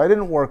gaiva, so I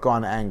didn't work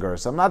on anger,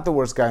 so I'm not the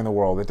worst guy in the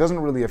world, it doesn't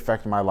really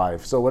affect my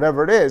life, so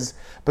whatever it is,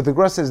 but the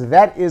Gra says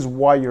that is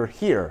why you're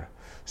here.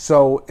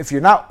 So if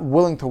you're not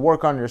willing to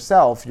work on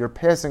yourself, you're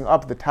passing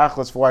up the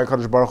tachlis for why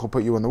HaKadosh Baruch Hu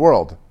put you in the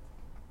world.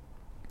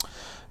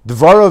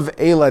 Dvarav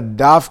Eila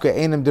Davka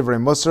Einem Divrei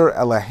Musar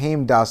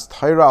Elahem Das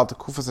Taira Al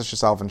Tekufas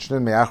Hashesal and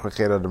Shnin Me'achre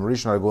Chera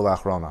Demarishon Agul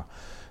Achrona.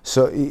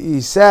 So he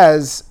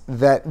says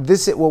that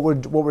what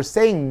we're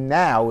saying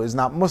now is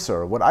not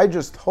musar. What I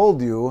just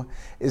told you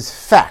is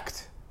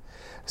fact.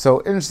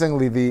 So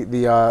interestingly,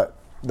 the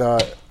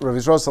Rav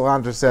Yisrael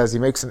Salanter says he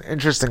makes an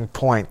interesting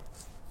point.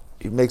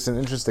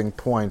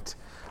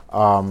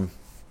 I'll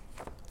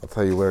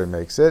tell you where he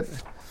makes it.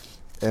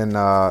 In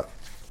the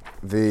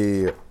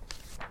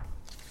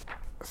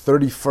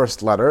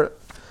 31st letter.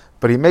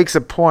 But he makes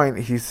a point.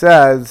 He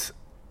says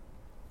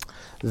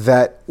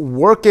that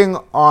working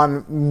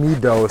on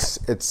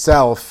midos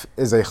itself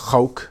is a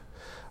chok.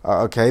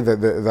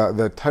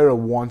 The Torah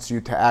wants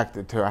you to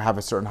act, to have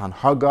a certain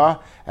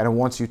hanhaga, and it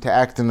wants you to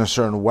act in a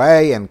certain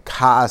way, and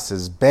kaas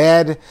is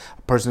bad.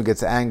 A person who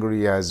gets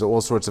angry has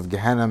all sorts of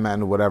gehenim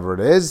and whatever it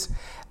is.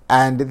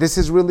 And this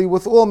is really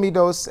with all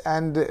midos,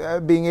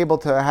 and being able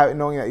to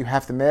knowing that you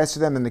have to master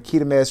them, and the key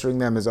to mastering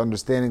them is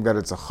understanding that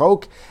it's a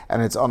chok,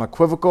 and it's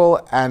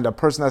unequivocal, and a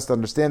person has to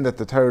understand that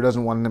the Torah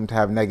doesn't want him to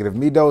have negative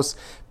midos,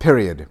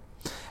 period.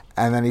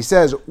 And then he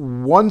says,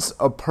 once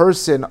a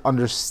person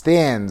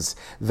understands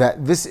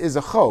that this is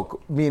a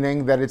chok,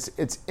 meaning that it's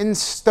in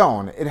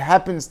stone, it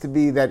happens to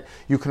be that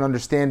you can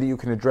understand it, you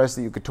can address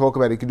it, you can talk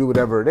about it, you can do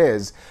whatever it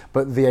is,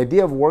 but the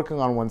idea of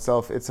working on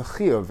oneself, it's a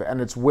chiyuv, and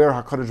it's where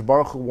HaKadosh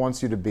Baruch Hu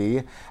wants you to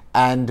be,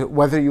 and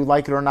whether you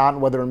like it or not,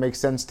 whether it makes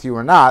sense to you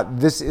or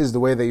not, this is the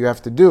way that you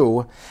have to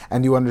do,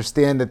 and you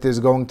understand that there's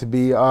going to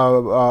be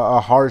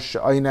a harsh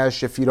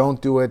einesh. If you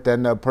don't do it,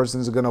 then a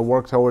person's going to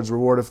work towards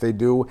reward if they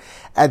do.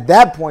 At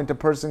that point, a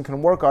person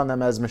can work on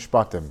them as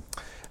mishpatim.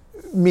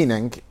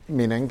 Meaning,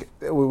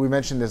 we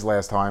mentioned this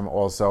last time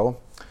also,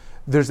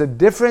 there's a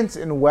difference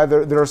in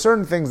whether, there are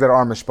certain things that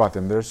are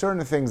mishpatim, there are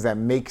certain things that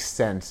make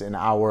sense in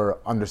our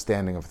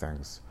understanding of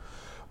things.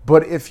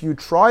 But if you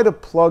try to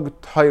plug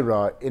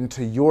Torah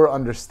into your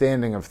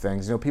understanding of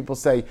things, people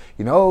say,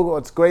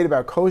 what's great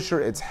about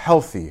kosher, it's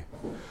healthy.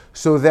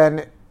 So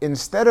then,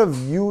 instead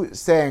of you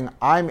saying,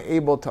 I'm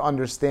able to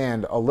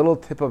understand a little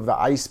tip of the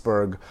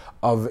iceberg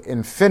of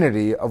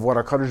infinity of what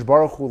HaKadosh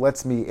Baruch Hu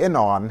lets me in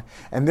on,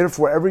 and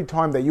therefore every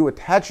time that you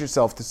attach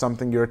yourself to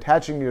something, you're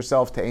attaching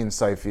yourself to Ein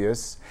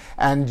Seifius,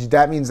 and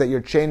that means that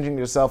you're changing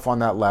yourself on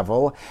that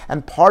level,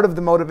 and part of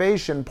the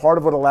motivation, part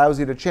of what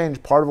allows you to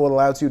change, part of what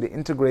allows you to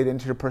integrate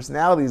into your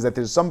personality is that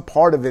there's some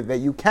part of it that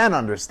you can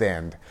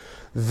understand.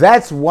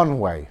 That's one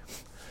way.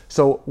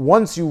 So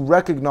once you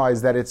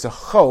recognize that it's a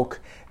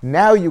chok,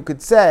 now you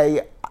could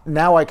say,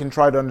 now I can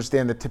try to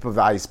understand the tip of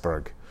the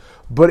iceberg.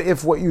 But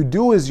if what you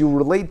do is you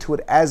relate to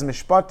it as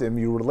mishpatim,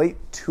 you relate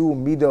to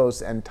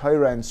midos and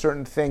Torah and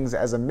certain things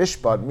as a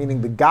mishpat, meaning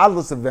the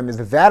godless of them is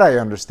that I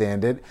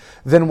understand it,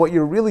 then what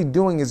you're really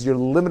doing is you're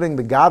limiting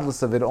the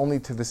godless of it only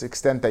to this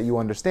extent that you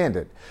understand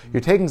it.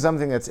 You're taking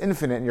something that's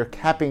infinite and you're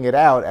capping it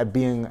out at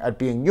being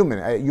human,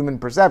 at human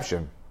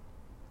perception.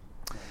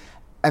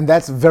 And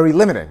that's very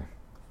limiting.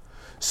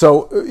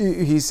 So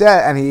he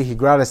said, and he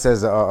Grada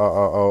says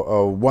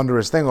a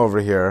wondrous thing over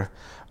here.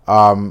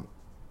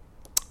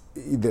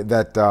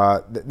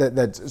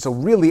 So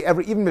really,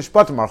 even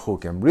mishpatim are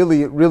chukim.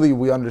 Really,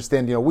 we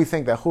understand. We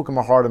think that chukim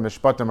are hard and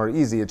mishpatim are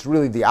easy. It's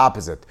really the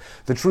opposite.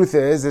 The truth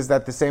is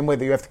that the same way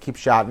that you have to keep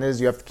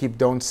shatnez, you have to keep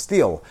don't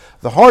steal.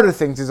 The harder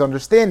things is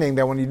understanding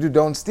that when you do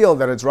don't steal,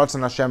 that it's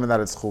ratzon Hashem and that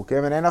it's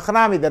chukim, and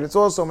enochanami that it's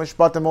also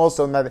mishpatim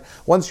also, and that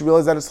once you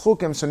realize that it's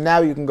chukim, so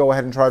now you can go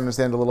ahead and try to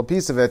understand a little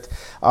piece of it.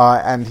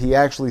 And he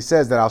actually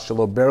says that al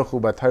shelo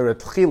berchu b'Torah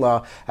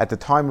tchila at the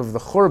time of the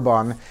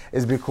churban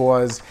is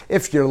because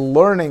if you're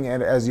learning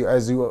and as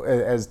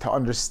to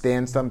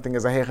understand something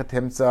as a hechet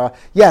himtza,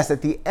 yes, at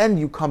the end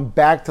you come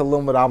back to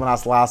limud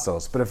almanas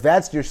lasos. But if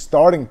that's your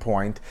starting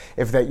point,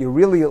 if that you're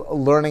really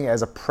learning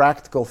as a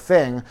practical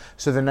thing,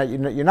 so then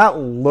you're not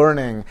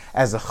learning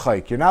as a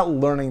chayk. You're not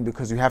learning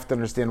because you have to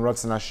understand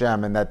Ratzon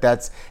Hashem and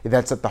that's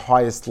at the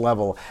highest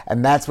level,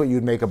 and that's what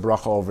you'd make a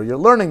bracha over. You're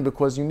learning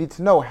because you need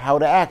to know how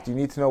to act. You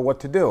need to know what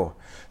to do.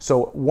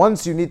 So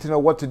once you need to know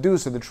what to do,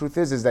 so the truth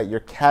is that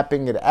you're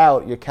capping it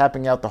out. You're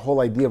capping out the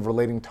whole idea of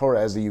relating Torah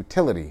as a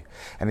utility.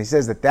 And he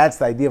says that that's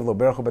the idea of lo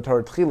berchu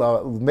b'Torah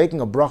tchila. Making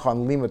a bracha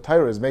on limud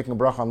Torah is making a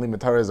bracha on limud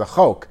Torah as a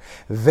chok.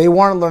 They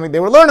weren't learning. They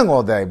were learning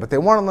all day, but they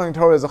weren't learning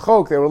Torah as a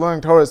chok. They were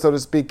learning Torah, so to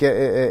speak,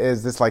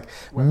 is this like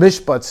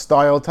mishpat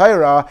style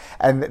Torah,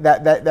 and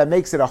that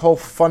makes it a whole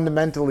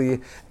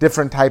fundamentally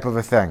different type of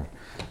a thing.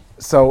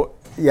 So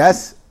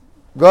yes.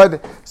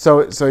 Good.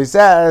 So he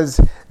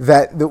says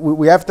that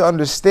we have to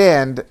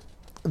understand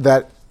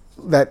that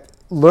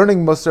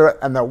learning Musar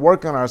and that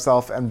working on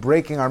ourselves and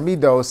breaking our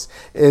midos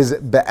is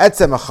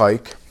be'etzem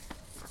achayk.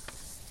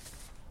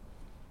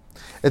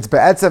 It's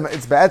be'etzem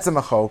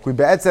achok. We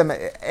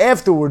be'etzem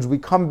afterwards we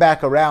come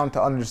back around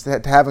to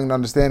having an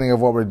understanding of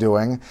what we're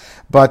doing,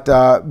 but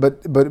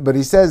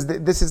he says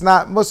that this is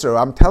not Musar.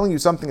 I'm telling you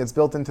something that's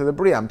built into the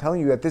Bria. I'm telling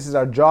you that this is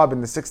our job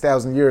in the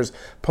 6,000 years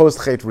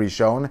post Chet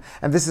Rishon,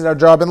 and this is our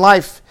job in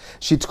life.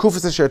 She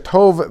tkufas asher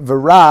tov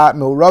v'ra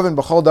milravin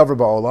b'chol davar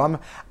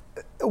ba'olam.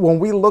 When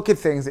we look at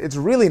things, it's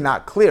really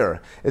not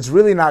clear. It's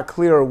really not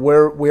clear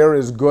where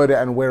is good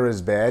and where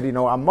is bad.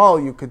 Amal,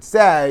 you could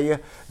say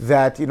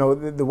that,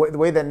 the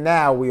way that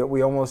now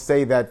we almost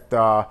say that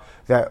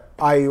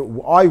I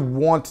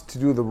want to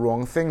do the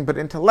wrong thing, but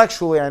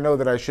intellectually I know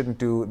that I shouldn't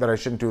do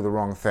the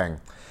wrong thing.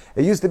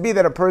 It used to be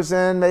that a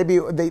person, maybe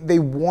they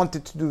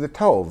wanted to do the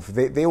tov.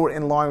 They were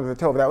in line with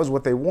the tov. That was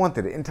what they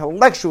wanted.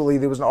 Intellectually,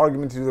 there was an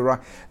argument to do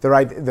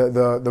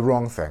the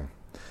wrong thing.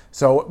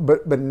 So,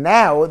 but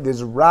now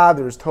there's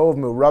tov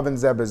mu'ravin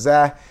zeh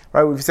b'zeh,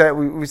 right?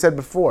 We said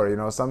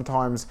before,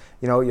 sometimes,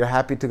 you're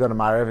happy to go to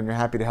Maariv and you're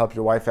happy to help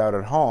your wife out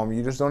at home.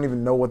 You just don't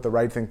even know what the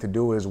right thing to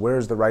do is.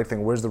 Where's the right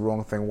thing? Where's the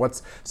wrong thing?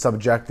 What's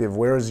subjective?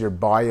 Where is your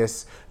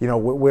bias?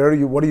 What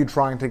are you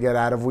trying to get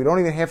out of? We don't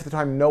even half the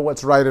time know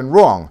what's right and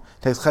wrong.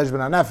 It takes cheshbon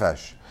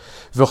hanefesh.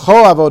 We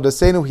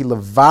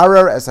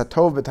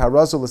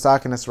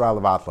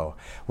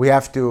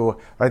have to,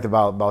 right, the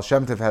Baal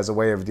Shem Tov has a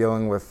way of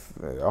dealing with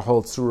a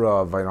whole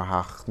tzura of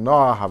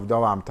hachna,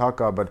 havdalah,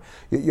 amtaka, but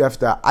you have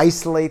to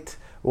isolate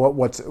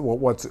what's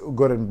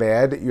good and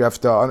bad. You have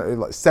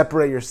to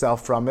separate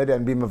yourself from it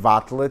and be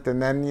mevatel it,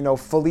 and then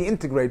fully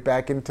integrate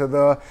back into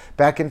the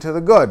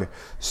good.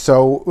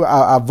 So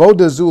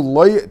avoda zu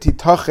loy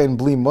titachen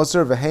bli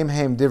musar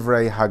v'heim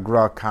divrei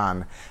hagra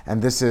kan,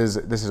 and this is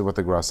what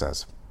the Gra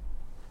says.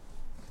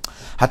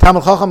 Now, a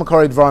Talmud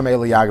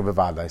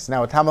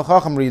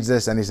Chacham reads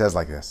this and he says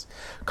like this: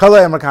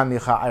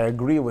 I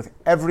agree with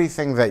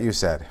everything that you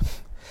said.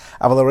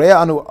 I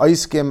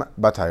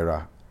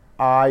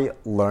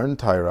learn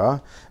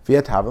Torah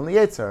via Tavlin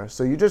Yetzer.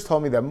 So you just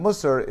told me that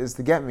Musar is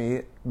to get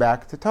me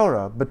back to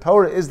Torah, but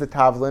Torah is the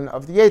Tavlin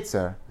of the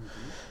Yetzer.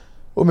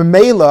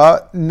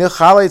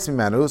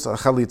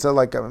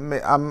 Like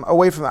I'm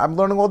away from that. I'm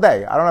learning all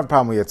day. I don't have a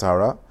problem with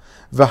Yetzara.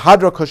 Why do I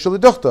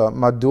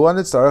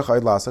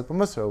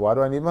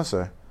need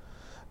Musar?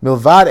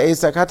 Milvad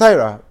Eisak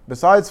HaTaira,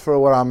 besides for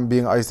what I'm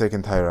being Eisak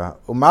in Taira.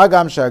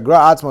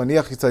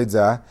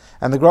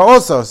 And the Gra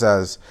also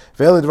says,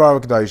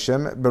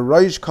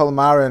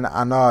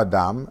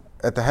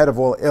 at the head of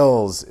all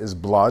ills is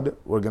blood.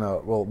 We're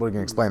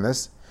gonna explain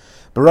this.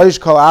 B'roish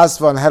kol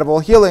asva, and the head of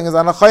all healing is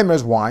anachaymer,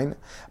 is wine.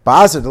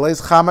 Ba'asar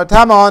delays chamer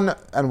tamon,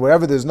 and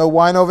wherever there's no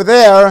wine over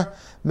there,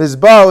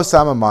 mizbo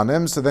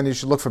samamanim, so then you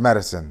should look for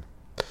medicine.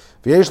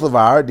 V'yesh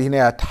levar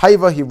dihnei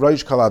atayva hi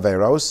roish kol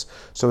averos.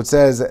 So it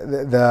says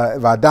the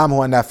v'adam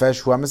hu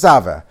nefesh hu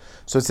amizave.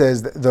 So it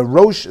says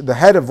the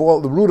head of all,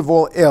 the root of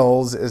all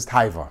ills is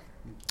taiva.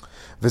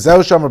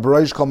 V'zeu shomer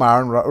b'roish kol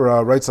maran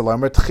roitz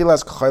alomer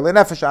tchilas k'choyle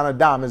nefesh an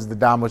adam is the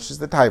dam which is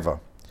the taiva.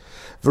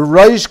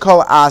 V'roish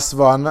kol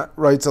asvan,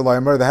 writes a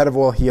Leimer, the head of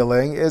all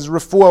healing, is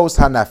refuos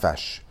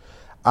hanefesh,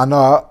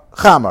 ana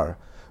chamar,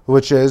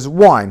 which is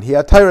wine. He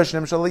had Torah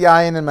shnim shel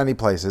yayin in many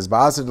places,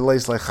 ba'asir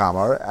deleis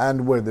lechamar,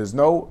 and where there's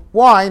no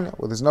wine,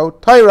 where there's no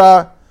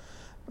Torah,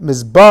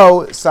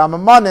 mizbo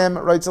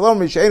samamanim, writes a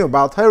Leimer, misheinu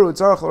bal Torah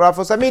tzarach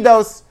l'rafos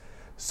amidos.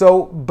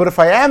 So, but if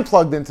I am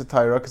plugged into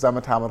Torah, because I'm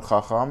a Talmud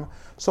Chacham,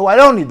 so I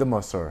don't need the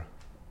Musar.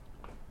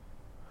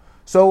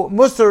 So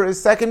Musar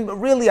is second, but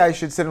really I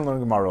should sit and learn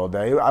Gemara all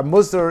day.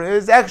 Musar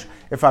is actually,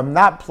 if I'm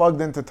not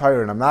plugged into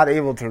Torah and I'm not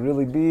able to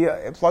really be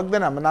plugged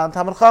in, I'm not a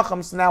Talmud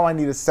Chacham, so now I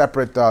need a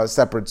separate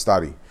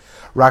study.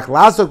 Rak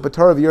lasuk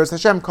b'Torah v'yiras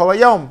Hashem kol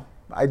hayom.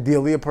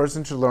 Ideally, a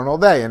person should learn all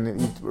day. And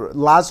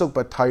lasuk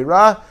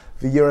b'Torah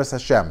v'yiras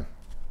Hashem.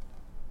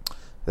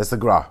 That's the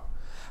Gra.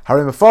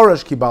 Harim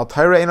Meforish ki bal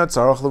Torah eno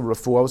tzarach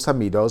l'refuos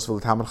hamidos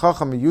v'l'Talmud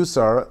Chacham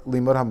yusar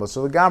limud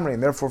hamusar l'gamri.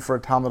 And therefore, for a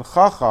Talmud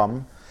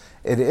Chacham,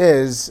 it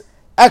is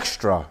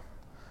extra,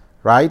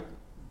 right?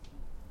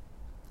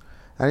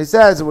 And he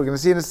says, we're going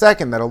to see in a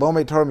second, that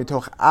alomei Torah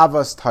mitoch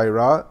avas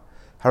Torah,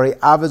 hari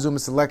avazum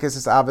selekes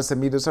is avas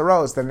hamidos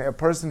haros. Then a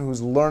person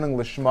who's learning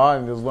lishma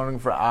and is learning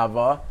for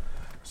ava,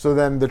 so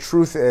then the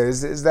truth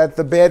is that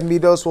the bad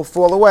midos will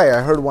fall away.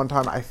 I heard one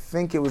time, I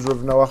think it was Rav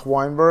Noach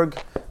Weinberg,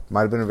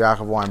 might have been Rav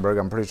Yaakov Weinberg,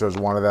 I'm pretty sure it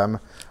was one of them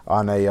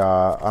on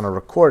a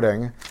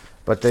recording,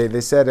 but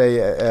they said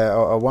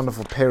a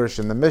wonderful parish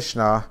in the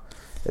Mishnah.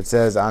 It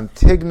says,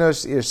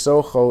 Antignus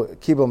irsocho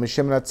kibel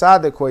mishimna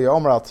tzadik ho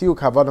yomer al tiu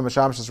kavod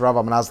misham shas Rav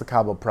Amanaz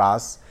lekabel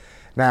pras.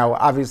 Now,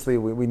 obviously,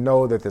 we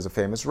know that there's a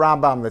famous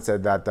Rambam that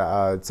said that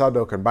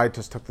Tzadok and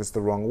Baitus took this the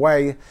wrong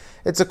way.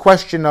 It's a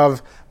question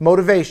of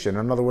motivation.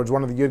 In other words,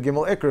 one of the Yud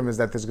Gimel Ikrim is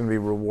that there's going to be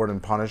reward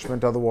and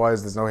punishment.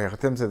 Otherwise, there's no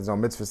Hechatimsa, there's no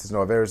mitzvahs, there's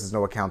no averis, there's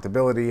no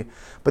accountability.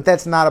 But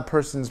that's not a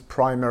person's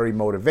primary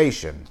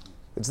motivation.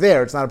 It's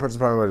there, it's not a person's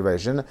primary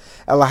motivation.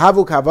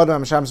 Elahavu kavod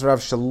misham shas Rav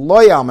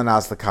shelo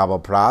yalmanas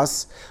lekabel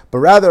pras. But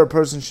rather, a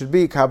person should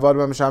be kavod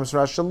misham shas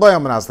Rav shelo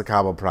yalmanas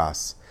lekabel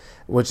pras.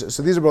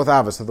 So these are both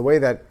avos. So the way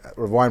that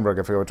Rav Weinberg,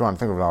 I forget which one, I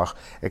think Rav Noach,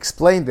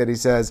 explained it, he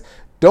says,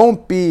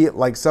 don't be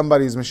like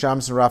somebody who's Misham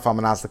Saraf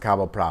Amanas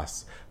Lekabel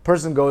Pras.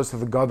 Person goes to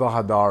the Gadol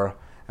Hadar,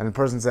 and the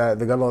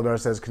Gadol Hadar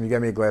says, can you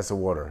get me a glass of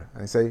water?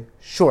 And he say,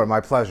 sure,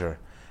 my pleasure.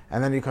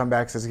 And then you come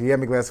back and says, can you get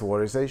me a glass of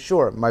water? You say,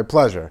 sure, my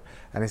pleasure.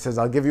 And he says,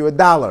 I'll give you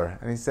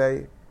 $1. And he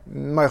say,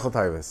 Michael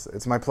Tavis,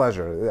 it's my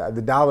pleasure.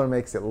 The dollar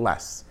makes it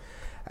less.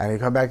 And you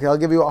come back, I'll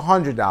give you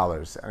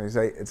 $100. And you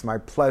say, it's my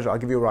pleasure, I'll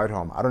give you a ride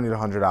home. I don't need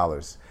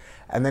 $100.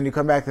 And then you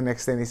come back the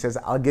next day and he says,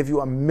 I'll give you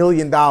 $1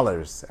 million.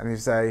 And you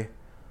say,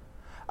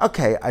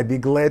 okay, I'd be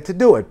glad to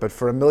do it, but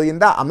for $1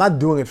 million, I'm not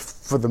doing it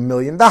for the $1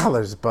 million,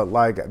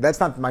 but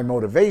that's not my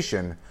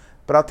motivation,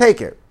 but I'll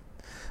take it.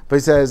 But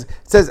he says,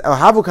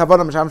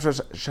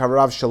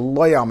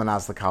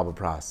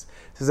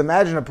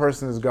 imagine a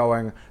person is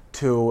going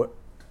to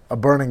a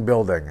burning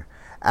building,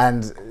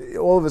 and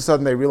all of a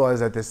sudden they realize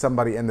that there's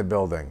somebody in the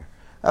building.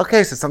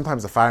 Okay, so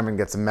sometimes the fireman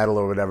gets a medal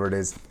or whatever it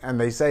is, and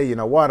they say, you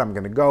know what, I'm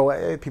going to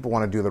go. People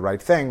want to do the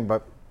right thing,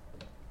 but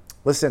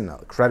listen,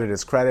 credit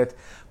is credit.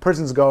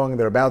 Person's going,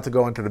 they're about to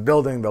go into the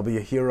building, they'll be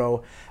a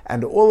hero,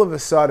 and all of a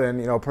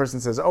sudden, a person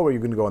says, oh, are you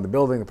going to go in the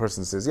building? The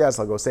person says, yes,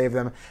 I'll go save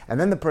them. And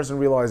then the person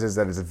realizes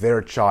that it's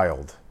their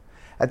child.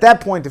 At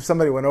that point, if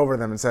somebody went over to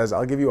them and says,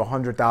 I'll give you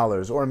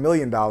 $100 or $1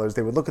 million,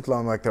 they would look at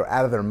them like they're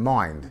out of their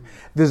mind.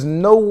 There's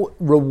no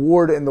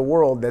reward in the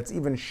world that's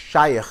even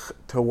shaykh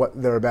to what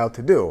they're about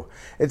to do.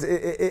 It's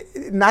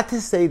not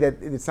to say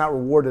that it's not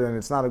rewarded and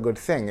it's not a good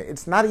thing.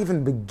 It's not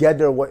even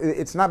begeder.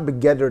 It's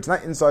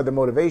not inside the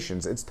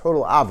motivations. It's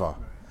total ava.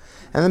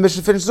 And then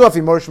Mishnah finishes off,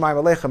 Yimor Shemaim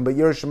Aleichem, but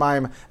Yira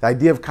Shemaim, the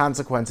idea of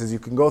consequences, you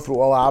can go through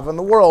all Ava in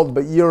the world,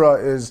 but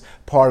Yira is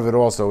part of it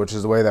also, which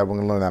is the way that we're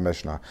going to learn that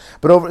Mishnah.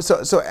 But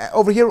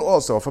over here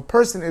also, if a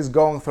person is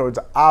going towards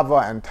Ava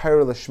and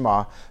Torah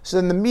Lishma,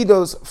 so then the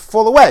Midos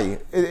fall away.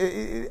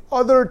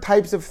 Other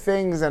types of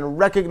things and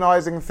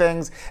recognizing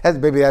things, and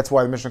maybe that's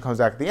why the Mishnah comes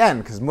back at the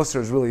end, because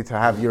Musar is really to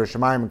have Yira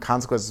Shemaim and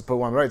consequences put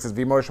one right. It says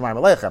Yimor Shemaim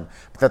Aleichem,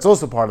 but that's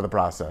also part of the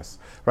process,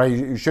 right?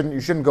 You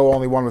shouldn't go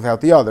only one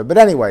without the other. But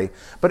anyway,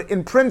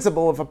 in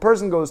principle, if a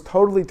person goes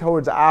totally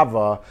towards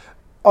Ava,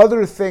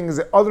 other things,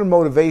 other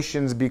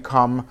motivations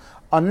become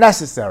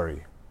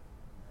unnecessary.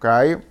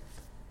 Okay?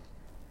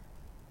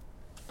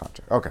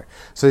 Okay.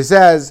 So he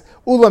says,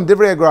 Ulam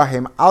divrei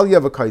agrahim al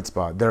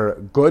yavakaitzba. They're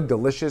good,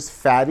 delicious,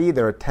 fatty.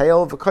 They're a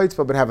tail of a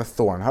kaitzba, but have a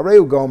thorn.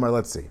 Hareu gomer.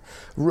 Let's see.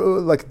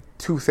 Like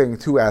two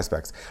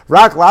aspects.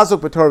 Rak lasuk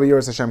b'torah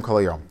v'yiras Hashem kol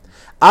hayom.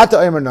 Ata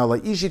omer no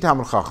ishi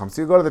Talmud Chacham.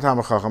 So you go to the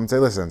Talmud Chacham and say,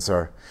 listen,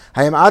 sir,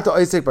 hayam ata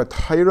oisek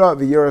b'torah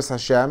v'yiras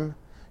Hashem.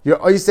 You're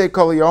oisek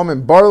kol hayom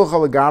and baruch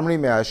halagamri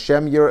me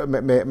Hashem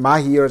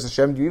mahi yiras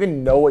Hashem. Do you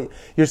even know what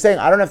you're saying?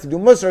 I don't have to do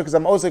musar because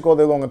I'm oisek all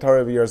day long in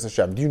Torah v'yiras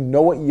Hashem. Do you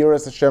know what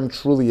yiras Hashem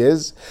truly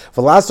is?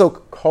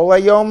 V'lasok kol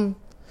hayom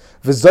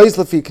v'zois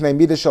lefi k'nei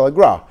midah shel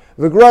agra.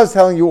 The Gra is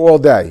telling you all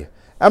day.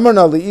 How many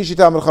times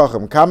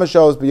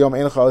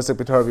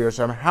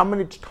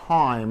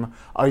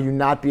are you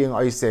not being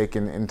Isaac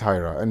in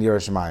Torah and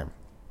Yerushalayim?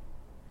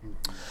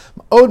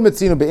 Od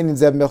Metzino be'inin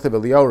Zeb Milchib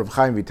Eliyahu Rav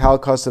Chaim Vital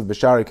Kosav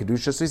B'Shari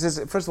Kedusha. So he says,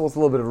 first of all, it's a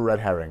little bit of a red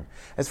herring.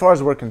 As far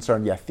as we're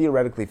concerned, yeah,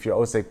 theoretically, if you're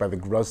osek by the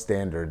gross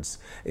standards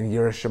in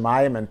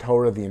Yerushalayim and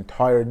Torah the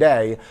entire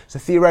day, so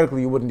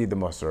theoretically you wouldn't need the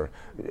Musar.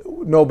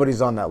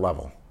 Nobody's on that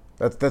level.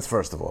 That's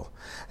first of all.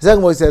 Second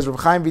of all, he says, Rav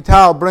Chaim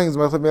Vital brings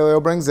him,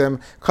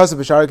 Kosav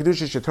B'Shari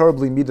Kedusha, Shetorah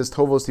Bli Midas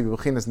Tovos Ti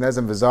B'Chinas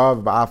Nezem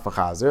V'Zav Ba'af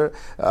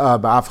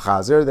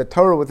Chazer, that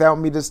Torah without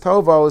Midas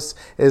Tovos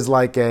is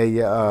like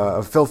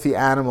a filthy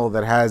animal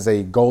that has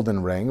a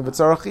golden ring. And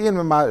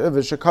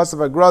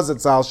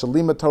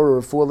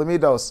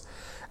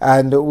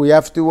we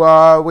have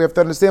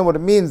to understand what it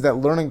means that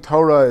learning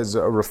Torah is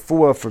a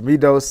refuah for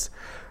midos.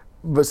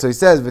 But so he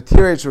says,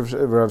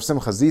 "V'tirech Rav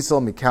Simcha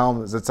Zisel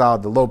Mikalm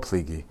Zatzal the Lo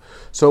Pligi."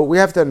 So we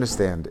have to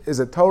understand: is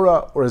it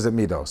Torah or is it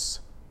midos,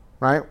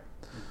 right?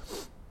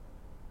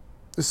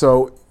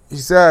 So he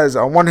says,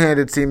 on one hand,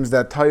 it seems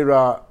that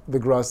Torah, the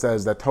Gra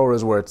says that Torah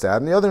is where it's at,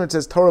 and the other hand, it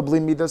says Torah bli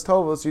midas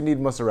tovos. You need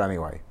musar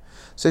anyway.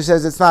 So he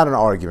says it's not an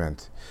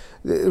argument.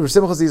 Rav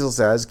Simcha Zisel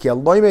says, "Ki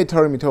aloymei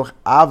Torah mitoch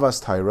avas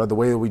Torah," the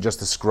way that we just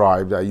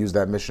described. I used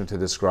that mission to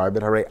describe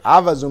it. Hare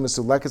avazum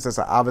esulekes as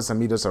avas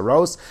amidos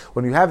aros.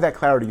 When you have that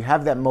clarity, you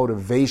have that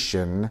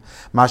motivation.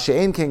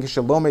 Mashein ken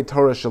kishalomei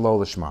Torah shelo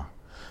lishma.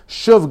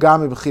 Shuv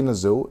gami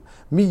b'chinazu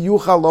mi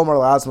yuchal lomar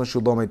la'azma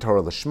shulomei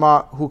Torah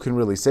lishma. Who can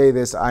really say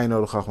this? I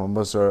know l'chachma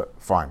musar.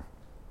 Fine.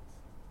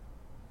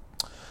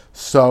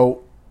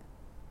 So.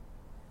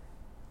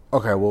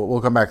 Okay, we'll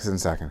come back to this in a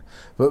second.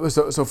 But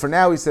so for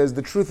now, he says,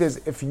 the truth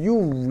is, if you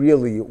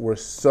really were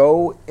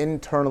so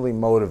internally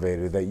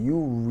motivated that you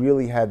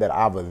really had that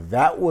ava,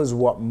 that was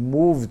what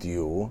moved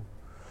you,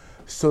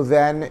 so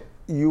then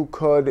you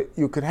could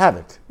have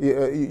it.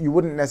 You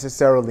wouldn't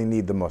necessarily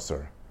need the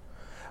musar.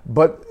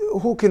 But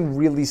who can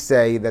really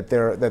say that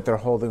they're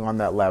holding on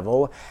that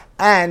level?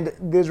 And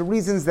there's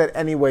reasons that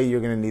anyway you're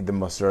going to need the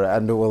musar,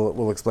 and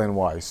we'll explain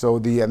why.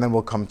 And then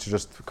we'll come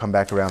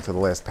back around to the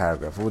last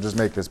paragraph. We'll just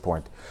make this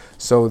point.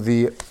 So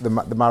the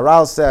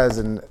Maharal says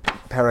in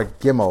Parak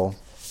Gimel,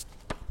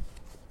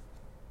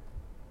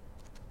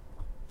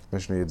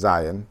 Mishnah Yud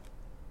Zayin.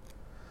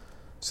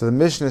 So the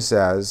Mishnah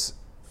says,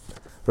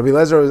 Rabbi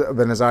Lezer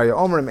ben Azariah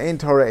Omer, Im ein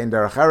Torah ein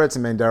derech eretz,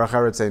 Im ein derech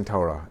eretz ein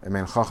Torah, Im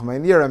ein chachma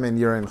ein yira, Im ein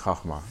yira ein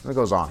chachma. And it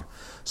goes on.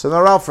 So the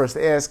Maharal first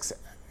asks,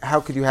 how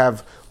could you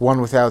have one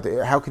without?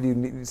 How could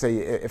you say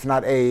if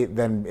not A,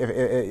 then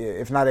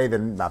if not A,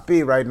 then not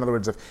B? Right? In other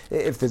words,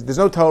 if there's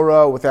no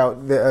Torah without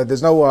if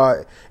there's no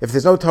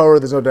Torah,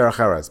 there's no derech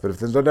eretz. But if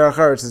there's no derech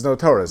eretz, there's no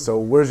Torah. So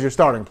where's your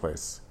starting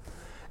place?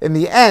 In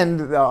the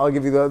end, I'll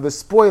give you the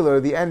spoiler.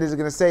 The end is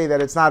going to say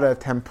that it's not a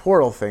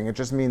temporal thing. It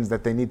just means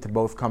that they need to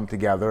both come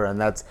together,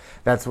 and that's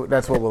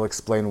what will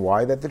explain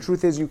why. That the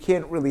truth is you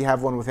can't really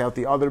have one without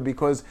the other,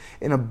 because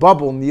in a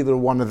bubble, neither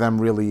one of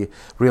them really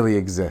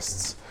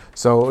exists.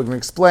 So we're going to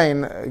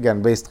explain,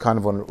 again, based kind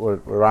of on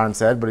what Ron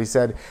said, but he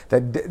said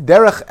that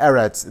derech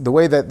eretz, the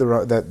way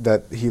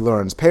that he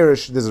learns,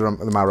 perish, this is the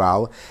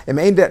Maharal, im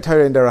ein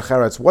Torah in derech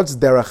eretz, what's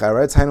derech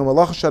eretz? Hainu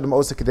malach shadam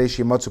osa kadei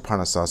sheyimotzu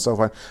parnasa. So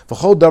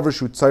v'chol davar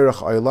shu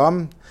tzayrach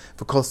olam,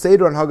 v'kol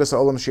seder an hagas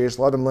ha'olam sheyesh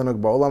l'adam linug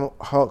ba'olam,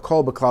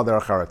 kol b'klal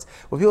derech eretz.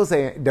 When people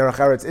say derech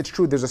eretz, it's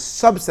true, there's a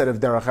subset of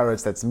derech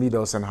eretz that's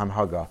midos and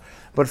hanhaga.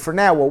 But for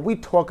now, what we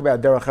talk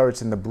about derech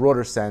eretz in the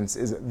broader sense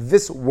is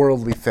this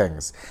worldly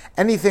things.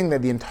 Anything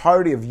that the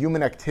entirety of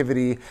human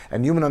activity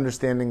and human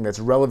understanding that's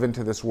relevant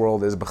to this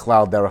world is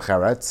b'chlal derech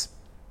eretz.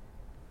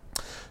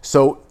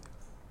 So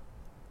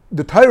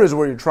the Torah is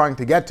where you're trying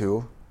to get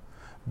to,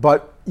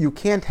 but you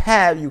can't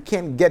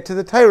get to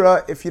the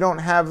Torah if you don't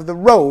have the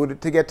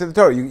road to get to the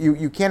Torah.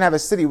 You can't have a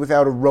city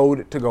without a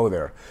road to go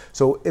there.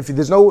 So if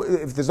there's no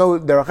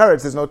derech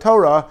eretz, there's no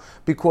Torah,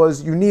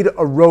 because you need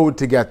a road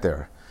to get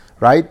there.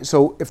 Right?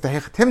 So if the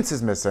hechtimtz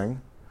is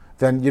missing,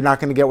 then you're not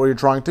going to get where you're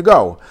trying to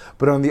go.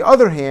 But on the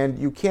other hand,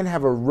 you can't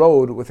have a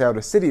road without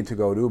a city to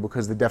go to,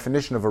 because the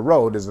definition of a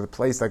road is a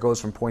place that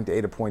goes from point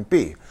A to point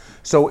B.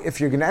 So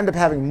if you're going to end up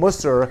having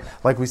musar,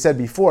 like we said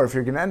before, if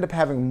you're going to end up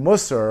having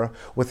musar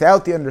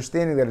without the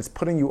understanding that it's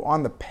putting you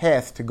on the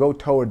path to go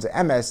towards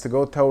emes, to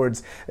go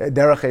towards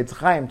derech etz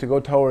chaim, to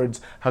go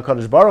towards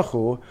HaKadosh Baruch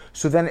Hu,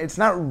 so then it's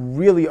not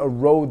really a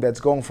road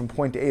that's going from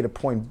point A to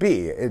point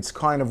B. It's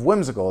kind of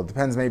whimsical. It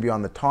depends maybe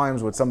on the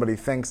times, what somebody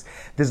thinks.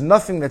 There's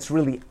nothing that's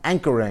really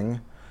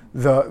anchoring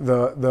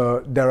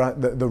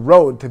the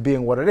road to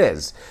being what it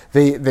is.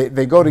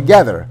 They go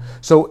together.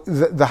 So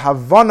the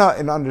Havana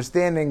in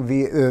understanding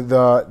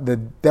the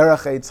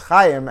Derech Eitz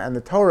Chaim and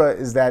the Torah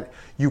is that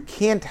you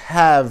can't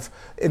have,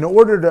 in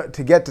order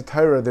to get to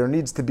Torah, there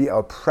needs to be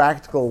a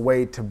practical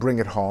way to bring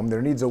it home.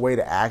 There needs a way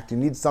to act. You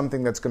need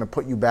something that's going to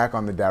put you back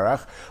on the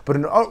Derech. But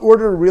in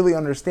order to really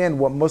understand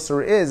what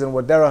Musar is and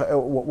what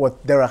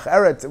Derech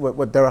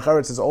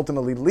Eretz is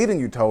ultimately leading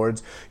you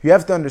towards, you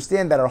have to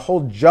understand that our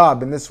whole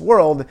job in this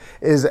world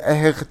is a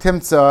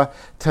hechtimtza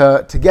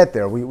to get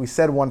there. We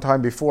said one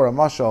time before a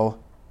mashal,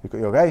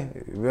 Okay?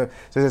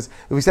 So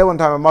we said one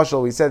time in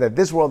Mashal, we said that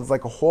this world is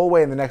like a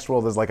hallway and the next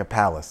world is like a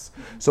palace.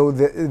 So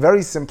the very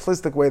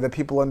simplistic way that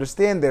people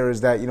understand there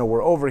is that,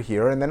 we're over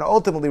here and then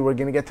ultimately we're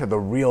going to get to the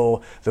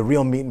real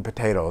meat and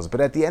potatoes.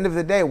 But at the end of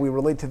the day, we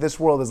relate to this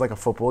world as like a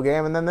football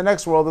game, and then the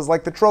next world is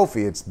like the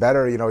trophy. It's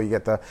better, you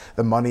get the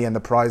money and the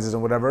prizes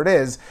and whatever it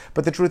is.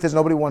 But the truth is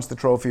nobody wants the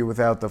trophy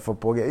without the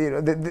football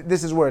game.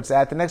 This is where it's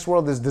at. The next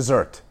world is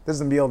dessert. This is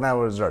the meal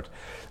now with dessert.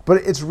 But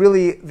it's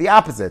really the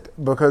opposite,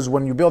 because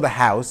when you build a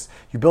house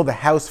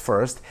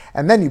first,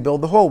 and then you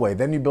build the hallway,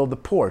 then you build the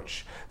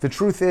porch. The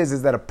truth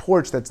is that a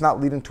porch that's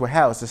not leading to a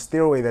house, a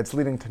stairway that's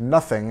leading to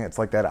nothing, it's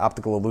like that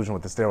optical illusion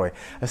with the stairway.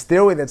 A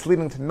stairway that's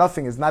leading to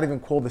nothing is not even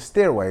called a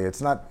stairway.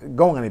 It's not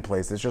going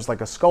anyplace. It's just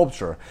like a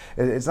sculpture.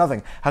 It's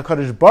nothing.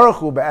 HaKadosh Baruch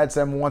Hu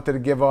Ba'atzem wanted to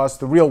give us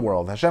the real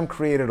world. Hashem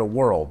created a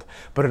world.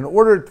 But in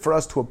order for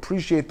us to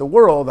appreciate the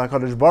world,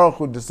 HaKadosh Baruch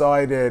Hu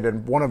decided,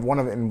 and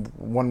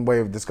one way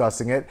of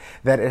discussing it,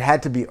 that it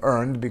had to be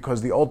earned,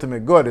 because the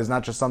ultimate good is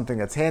not just something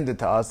that's handed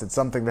to us, it's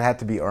something that had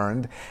to be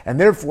earned. And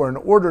therefore, in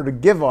order to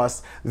give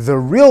us the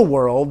real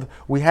world,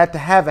 we had to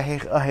have a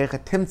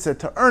hechatimtza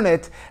to earn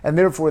it, and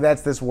therefore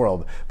that's this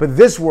world. But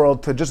this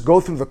world, to just go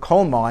through the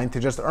coal mine, to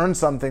just earn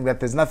something that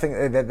there's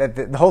nothing, that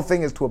the whole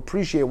thing is to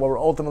appreciate what we're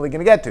ultimately going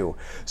to get to.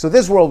 So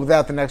this world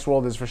without the next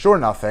world is for sure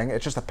nothing.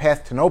 It's just a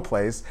path to no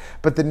place.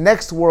 But the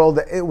next world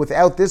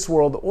without this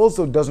world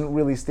also doesn't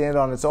really stand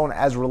on its own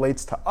as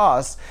relates to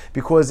us,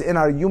 because in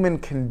our human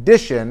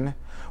condition,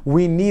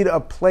 we need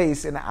a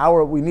place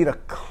we need a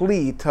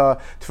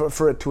kli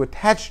for it to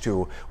attach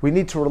to. We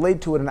need to relate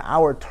to it in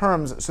our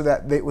terms so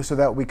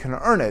that we can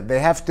earn it. They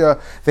have to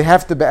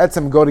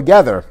be'etzem go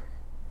together.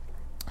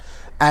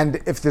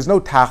 And if there's no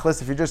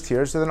tachlis, if you're just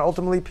here, so then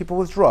ultimately people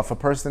withdraw. If a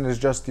person is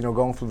just,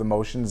 going through the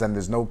motions and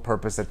there's no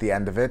purpose at the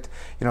end of it,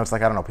 it's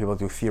like, I don't know, people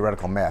do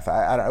theoretical math,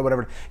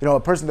 whatever. A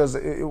person does,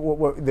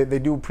 they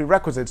do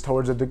prerequisites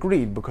towards a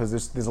degree because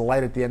there's a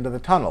light at the end of the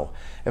tunnel.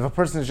 If a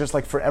person is just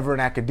like forever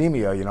in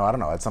academia, I don't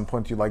know, at some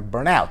point you like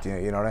burn out,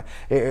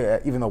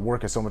 even though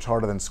work is so much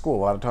harder than school.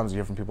 A lot of times you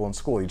hear from people in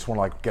school, you just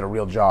want to get a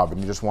real job and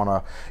you just want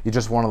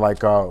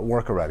to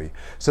work already.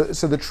 So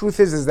the truth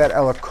is that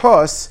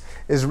Elokos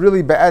is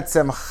really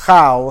be'etzem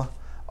chal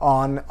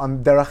on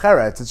derech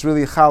eretz. It's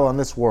really chal on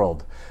this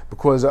world,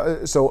 because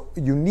so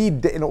you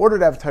need, in order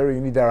to have Torah, you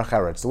need derech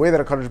eretz. The way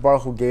that HaKadosh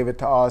Baruch Hu gave it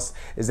to us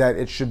is that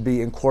it should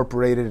be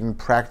incorporated in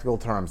practical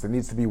terms. It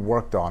needs to be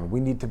worked on. We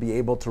need to be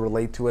able to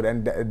relate to it,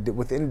 and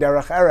within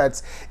derech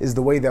eretz is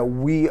the way that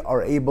we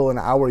are able in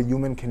our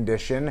human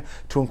condition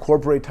to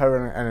incorporate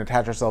Torah and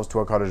attach ourselves to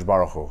HaKadosh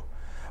Baruch Hu.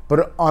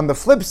 But on the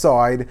flip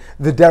side,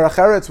 the derech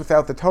eretz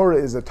without the Torah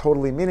is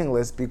totally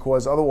meaningless,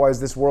 because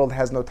otherwise this world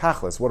has no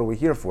tachlis. What are we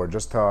here for?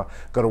 Just to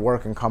go to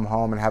work and come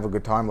home and have a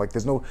good time? Like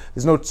there's no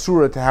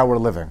tzura to how we're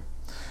living.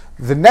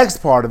 The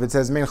next part of it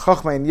says mein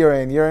chachma and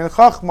yireh and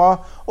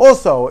chachma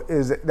also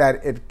is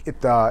that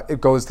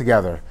it goes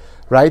together,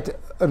 right?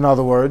 In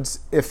other words,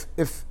 if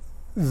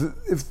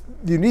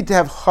you need to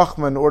have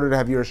chachma in order to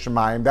have yireh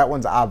shamayim, that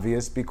one's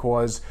obvious,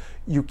 because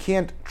you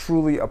can't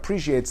truly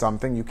appreciate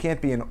something, you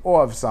can't be in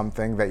awe of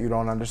something that you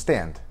don't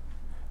understand,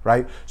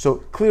 right? So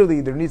clearly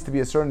there needs to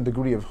be a certain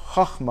degree of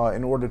chachma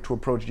in order to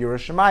approach yireh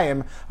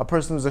shamayim. A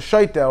person who's a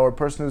shaita or a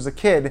person who's a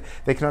kid,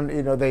 they can,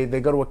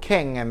 they go to a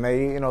king and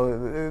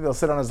they'll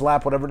sit on his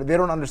lap, whatever. They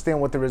don't understand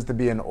what there is to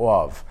be in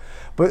awe of.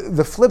 But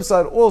the flip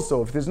side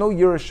also, if there's no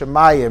yireh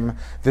shamayim,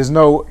 there's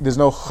no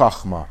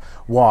chachma.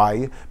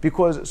 Why?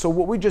 Because, so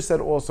what we just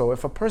said also,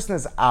 if a person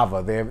is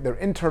ava, they're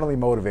internally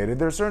motivated,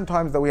 there are certain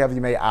times that we have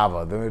yimei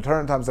ava, there are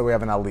certain times that we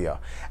have an aliyah.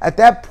 At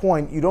that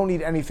point, you don't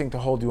need anything to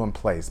hold you in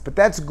place. But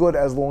that's good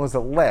as long as it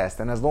lasts,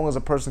 and as long as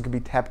a person can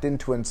be tapped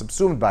into and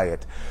subsumed by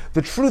it.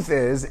 The truth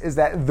is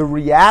that the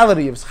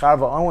reality of schar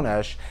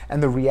va'onesh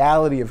and the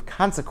reality of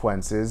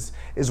consequences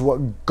is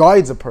what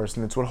guides a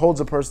person. It's what holds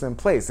a person in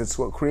place. It's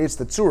what creates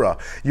the tzura.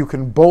 You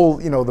can bowl,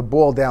 the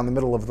ball down the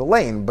middle of the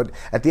lane, but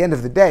at the end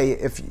of the day,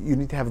 if you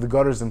need to have the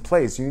gutters in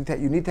place, you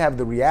need to have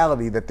the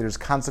reality that there's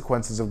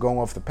consequences of going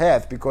off the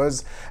path,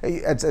 because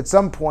at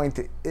some point,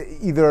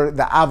 either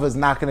the ava is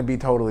not going to be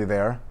totally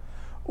there,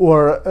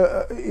 or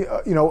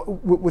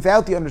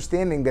without the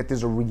understanding that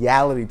there's a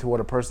reality to what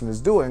a person is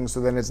doing, so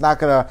then it's not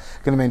going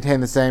to maintain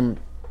the same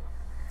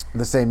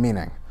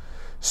meaning.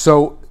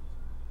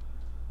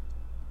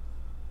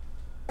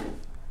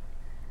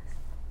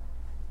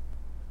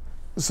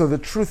 So the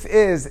truth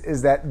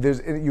is that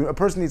a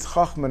person needs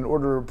chachma in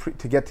order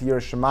to get to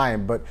yireh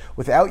shamayim, but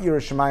without yireh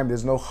shamayim,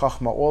 there's no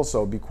chachma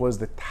also, because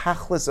the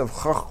tachlis of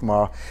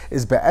chachma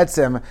is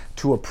be'etzem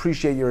to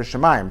appreciate yireh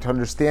shamayim, to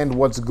understand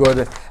what's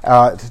good,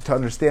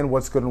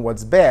 and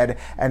what's bad.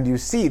 And you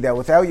see that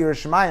without yireh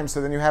shamayim, so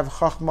then you have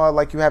chachma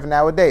like you have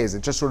nowadays.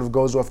 It just sort of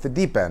goes off the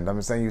deep end.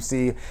 I'm saying, you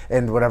see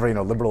in whatever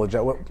liberal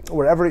agenda,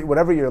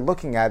 whatever you're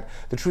looking at,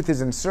 the truth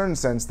is, in a certain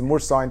sense, the more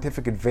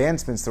scientific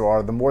advancements there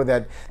are, the more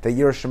that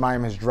yireh shamayim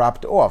Shemayim has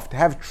dropped off. To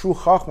have true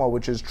Chachma,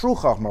 which is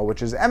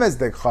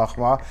Emesdik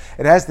Chachma,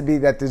 it has to be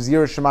that there's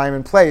Yiras Shemayim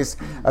in place,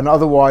 and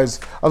otherwise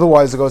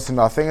it goes to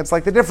nothing. It's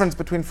like the difference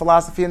between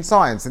philosophy and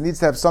science. It needs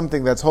to have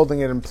something that's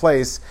holding it in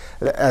place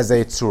as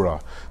a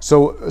tzura.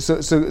 So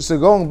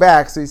going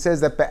back, so he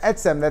says that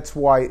Be'etzem, that's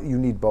why you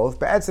need both.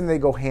 Be'etzem, they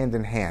go hand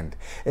in hand.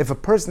 If a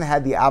person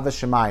had the Ava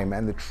Shemayim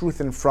and the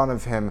truth in front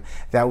of him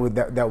that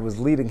was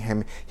leading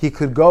him, he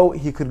could go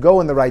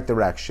in the right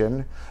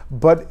direction.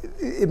 But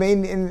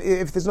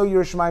if there's no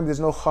Yiras Shemayim, there's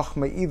no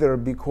Chachma either,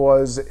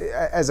 because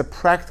as a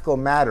practical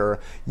matter,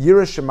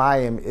 Yiras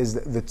Shemayim is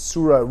the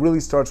tzura. It really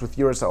starts with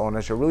Yiras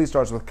HaOnesh. It really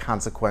starts with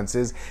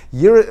consequences.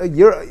 Yiras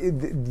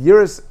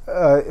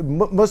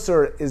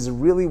Musar is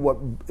really what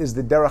is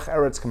the Derech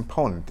Eretz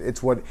component.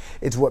 It's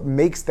what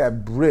makes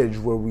that bridge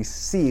where we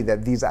see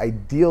that these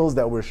ideals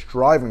that we're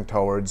striving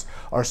towards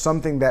are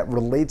something that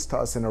relates to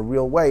us in a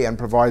real way and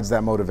provides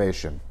that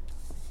motivation.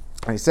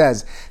 And he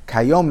says,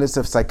 "Kayom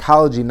nisaf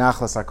psychology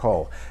nachlas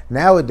hakol."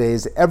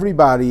 Nowadays,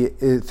 everybody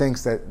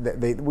thinks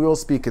that we all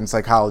speak in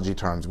psychology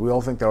terms. We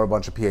all think there are a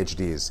bunch of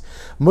PhDs.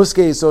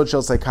 Muske yisod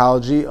shel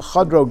psychology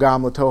chadro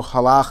gam letoch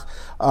halach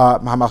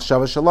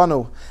hamachshava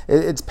shalanu.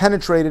 It's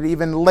penetrated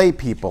even lay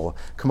people.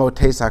 Kamo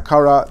teis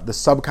hakara, the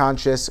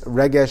subconscious,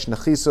 regesh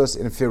nechisus,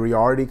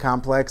 inferiority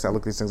complex. I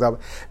look these things up.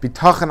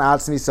 Bitachon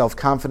atzmi,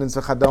 self-confidence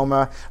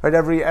v'chadoma. Right,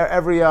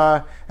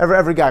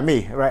 every guy,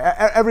 me, right,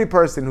 every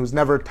person who's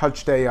never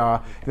touched a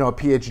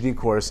PhD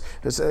course,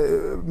 this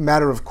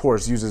matter of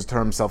course uses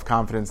terms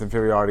self-confidence,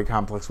 inferiority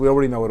complex. We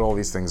already know what all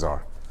these things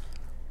are.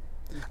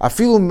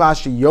 Afilu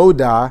mashi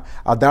yoda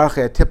al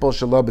darchei tipul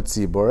shelo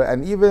b'tzibur,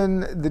 and even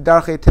the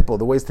darchei tipul,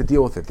 the ways to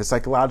deal with it, the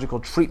psychological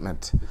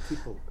treatment.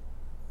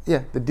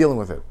 The dealing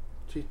with it.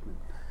 Treatment.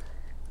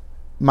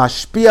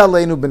 Mashpia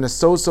leinu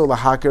b'nesoso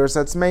lahaker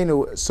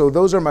satzmeinu. So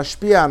those are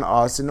mashpia on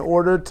us in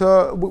order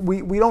to.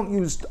 We don't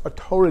use a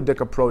Toradic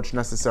approach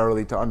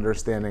necessarily to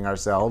understanding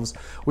ourselves.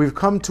 We've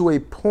come to a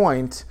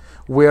point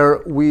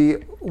where we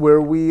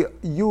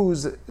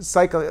use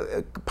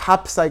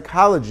pop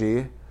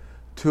psychology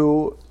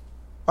to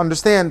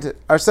understand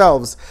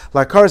ourselves.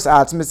 Without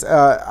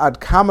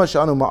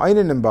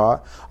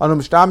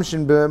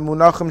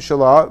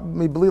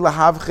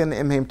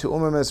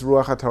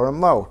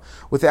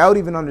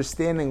even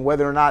understanding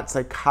whether or not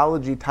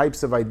psychology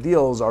types of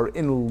ideals are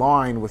in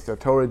line with the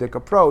Toradic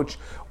approach,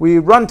 we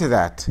run to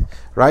that.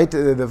 Right?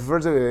 Dale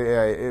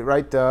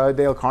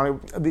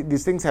Carnegie.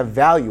 These things have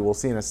value. We'll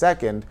see in a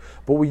second,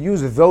 but we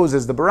use those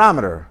as the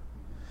barometer.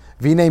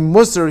 V'nei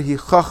musar hi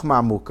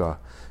chachma muka.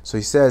 So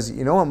he says,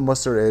 you know what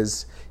musar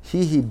is?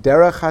 He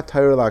derech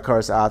ha'Torah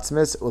la'akaras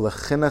atzmis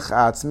u'lechinach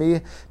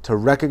atzmi, to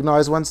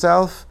recognize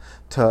oneself,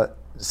 to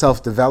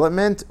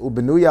self-development.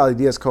 Ubenuya al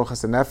ideas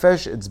kochas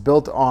nefesh. It's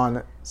built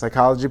on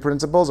psychology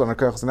principles, on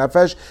kochas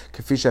nefesh.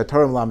 Kefi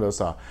she'Torah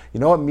lamdosa. You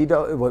know what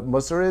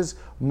musar is?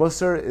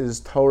 Musar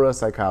is Torah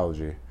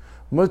psychology.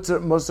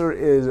 Musar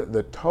is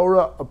the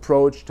Torah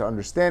approach to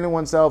understanding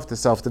oneself, to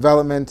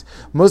self-development.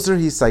 Musar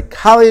is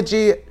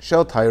psychology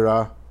shel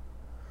Torah.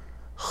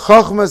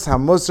 Chochmas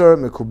hamusar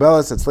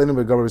mekubelas etzleinu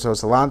begaber b'sor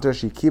salanter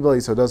she kibel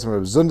yisodos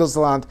from Zundel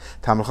salant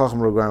Talmud Chacham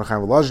Rogan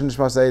Chaim Volozhin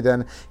Nishmas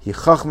Eden he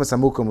chochmas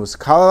hamuka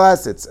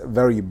muskalalas. It's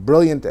very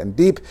brilliant and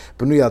deep.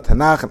 B'nui al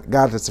Tanach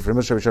God it's for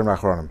Mishra B'Shem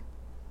Achronim.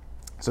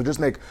 So just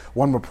make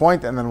one more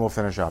point and then we'll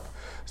finish up.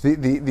 So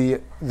the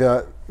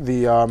Rav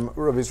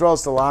Yisrael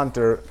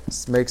Salanter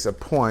makes a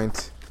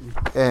point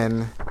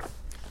in.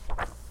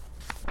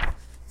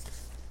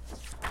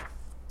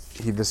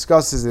 He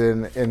discusses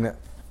it in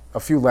a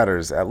few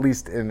letters, at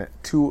least in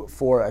 2,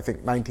 4, I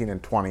think 19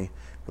 and 20,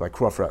 like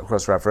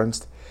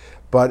cross-referenced.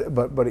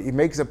 But he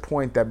makes a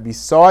point that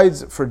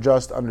besides for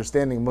just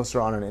understanding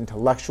Musar on an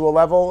intellectual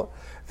level,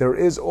 there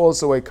is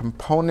also a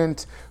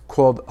component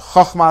called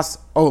Chachmas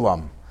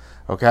Olam.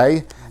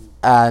 Okay?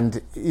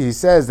 And he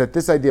says that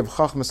this idea of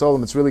Chachmas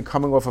Olam, it's really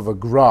coming off of a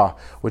Gra,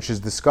 which is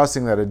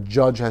discussing that a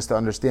judge has to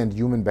understand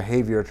human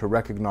behavior to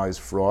recognize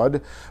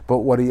fraud, but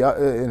what he,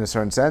 in a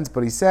certain sense,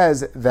 but he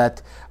says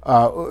that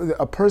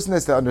a person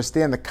has to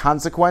understand the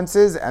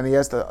consequences, and he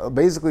has to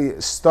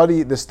basically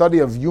study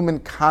of human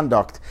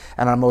conduct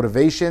and our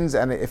motivations,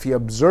 and if he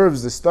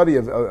observes the study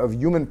of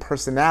human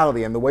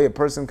personality and the way a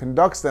person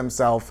conducts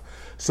themselves,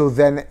 so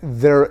then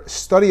their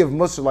study of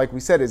Musar, like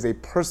we said, is a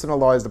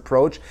personalized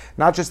approach,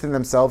 not just in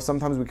themselves.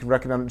 Sometimes we can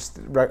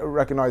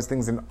recognize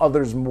things in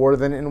others more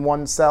than in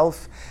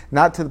oneself,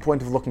 not to the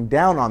point of looking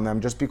down on them,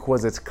 just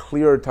because it's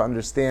clear to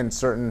understand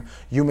certain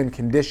human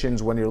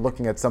conditions when you're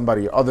looking at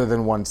somebody other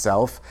than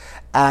oneself.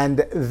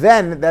 And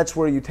then that's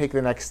where you take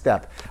the next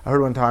step. I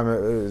heard one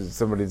time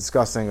somebody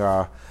discussing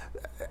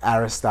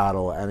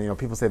Aristotle, and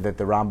people say that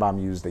the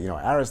Rambam used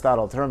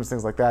Aristotle terms,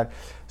 things like that.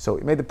 So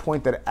he made the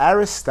point that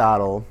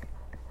Aristotle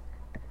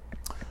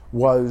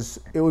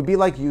it would be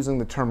like using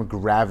the term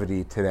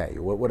gravity today.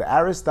 What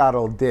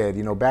Aristotle did,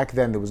 back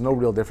then there was no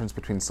real difference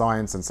between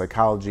science and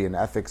psychology and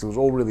ethics. It was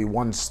all really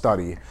one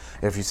study.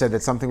 If you said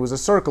that something was a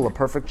circle, a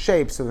perfect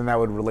shape, so then that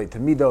would relate to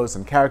midos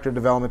and character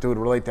development, it would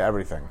relate to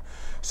everything.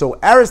 So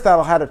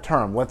Aristotle had a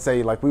term, let's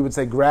say, like we would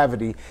say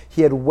gravity.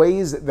 He had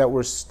ways that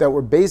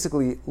were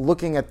basically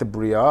looking at the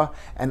Bria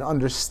and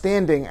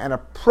understanding an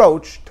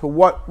approach to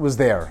what was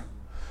there.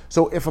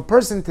 So if a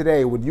person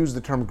today would use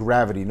the term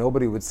gravity,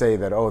 nobody would say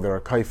that, they're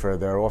a kaifer,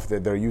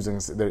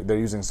 they're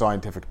using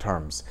scientific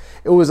terms.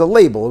 It was a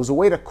label, it was a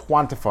way to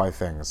quantify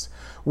things.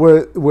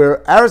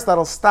 Where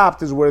Aristotle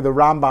stopped is where the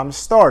Rambam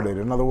started.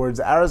 In other words,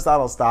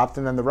 Aristotle stopped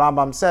and then the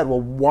Rambam said,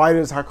 well, why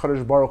does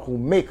HaKadosh Baruch Hu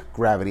make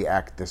gravity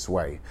act this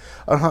way?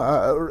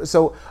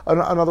 So in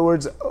other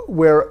words,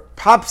 where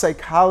pop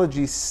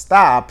psychology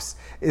stops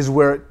is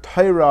where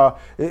Torah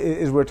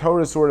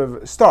sort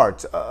of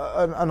starts.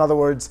 In other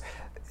words,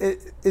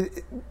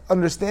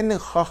 understanding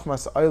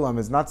Chachmas Olam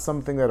is not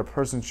something that a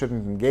person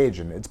shouldn't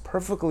engage in. It's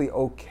perfectly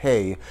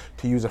okay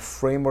to use a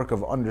framework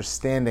of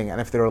understanding,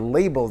 and if there are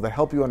labels that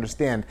help you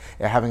understand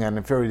having an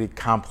inferiority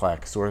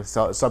complex or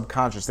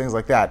subconscious, things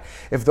like that,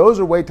 if those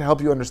are a way to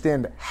help you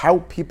understand how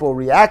people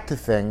react to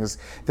things,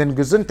 then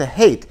gesunte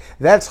hate,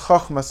 that's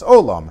Chachmas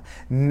Olam.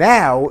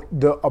 Now,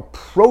 the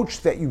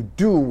approach that you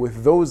do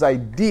with those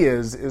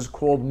ideas is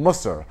called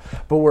Musar.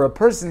 But where a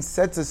person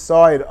sets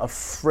aside a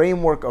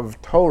framework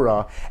of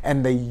Torah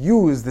and they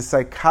use the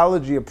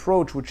psychology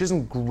approach, which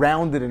isn't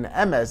grounded in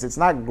emes, it's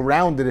not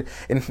grounded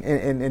in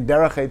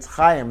Derech Eitz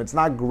Chaim, it's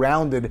not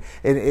grounded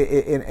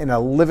in a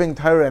living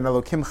Torah and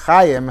Elokim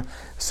Chaim,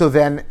 so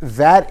then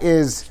that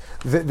is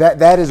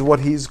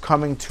what he's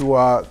coming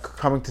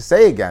to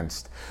say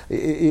against.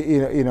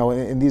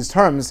 In these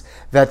terms,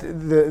 that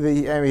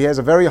he has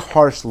a very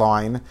harsh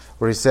line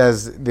where he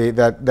says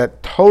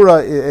that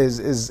Torah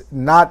is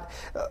not.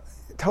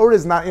 Torah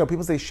is not,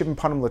 people say Shivim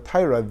Panim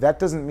L'Torah. That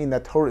doesn't mean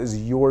that Torah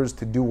is yours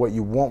to do what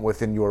you want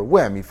within your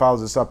whim. He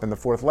follows this up in the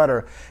fourth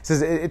letter. He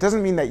says it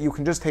doesn't mean that you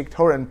can just take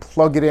Torah and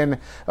plug it in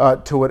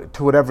to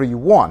whatever you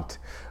want,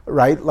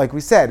 right? Like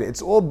we said,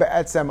 it's all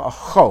be'etzem a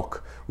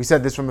chok. We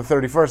said this from the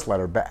 31st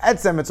letter.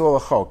 Be'etzem, it's all a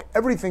chok.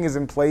 Everything is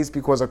in place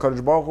because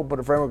HaKadosh Baruch Hu put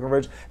a framework of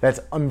which that's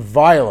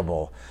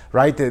inviolable,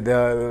 right?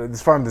 This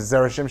farm, the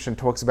Zera Shimshon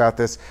talks about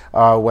this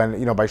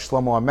when, by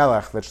Shlomo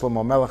HaMelech, that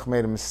Shlomo HaMelech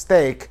made a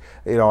mistake,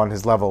 on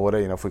his level,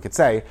 if we could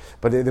say,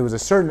 but there was a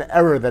certain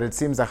error that it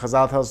seems that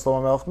Chazal tells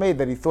Shlomo HaMelech made,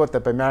 that he thought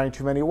that by marrying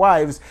too many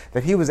wives,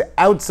 that he was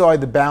outside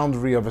the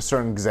boundary of a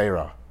certain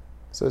Gzeira.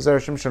 So Zera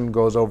Shimshon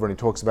goes over and he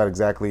talks about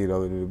exactly, the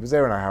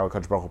Gzeira and how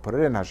HaKadosh Baruch Hu put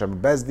it in, Hashem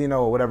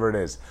Bezdino, or whatever it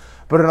is.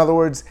 But in other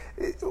words,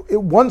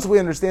 once we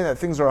understand that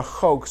things are a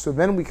chok, so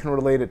then we can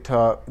relate it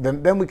to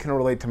then we can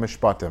relate to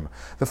mishpatim.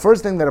 The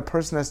first thing that a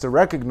person has to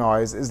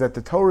recognize is that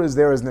the Torah is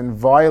there as an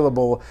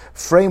inviolable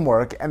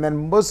framework, and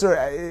then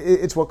Musar,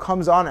 it's what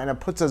comes on and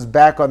it puts us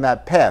back on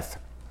that path.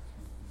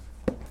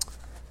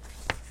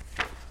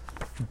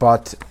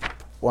 But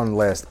one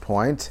last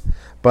point.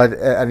 But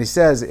and he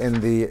says in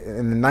the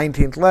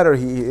 19th letter,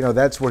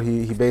 that's where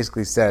he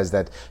basically says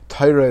that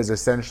Torah is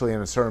essentially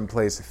in a certain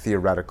place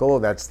theoretical.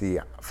 That's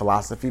the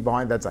philosophy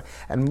behind that.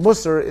 And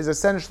Musar is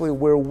essentially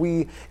where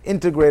we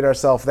integrate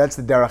ourselves. That's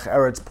the Derech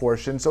Eretz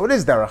portion. So it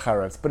is Derech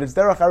Eretz, but it's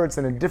Derech Eretz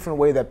in a different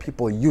way that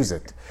people use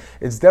it.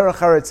 It's Derech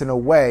Eretz in a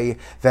way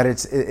that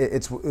it's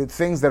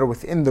things that are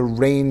within the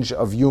range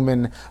of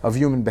human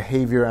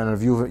behavior and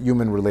of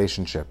human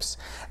relationships.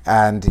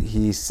 And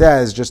he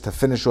says, just to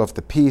finish off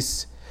the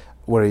piece,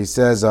 where he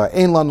says,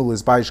 "Ein lanu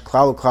lizbaish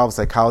klal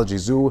psychology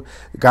zu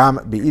gam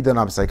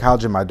beidan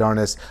psychology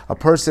modernis." A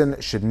person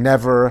should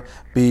never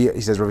be.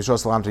 He says, Rabbi Shlomo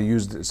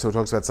Salam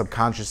talks about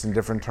subconscious in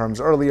different terms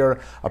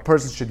earlier. A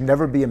person should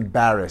never be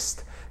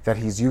embarrassed that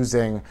he's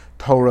using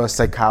Torah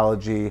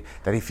psychology,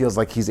 that he feels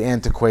like he's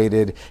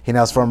antiquated. He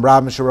knows from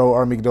Rab Misharo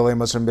or Migdolei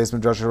Muslim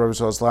basement Joshua Rabbi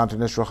Salam to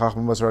Nishra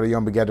Chacham Musar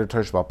Yom Begeder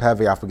Tershbal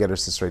Pevi Af Begeder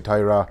Sisrei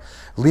Torah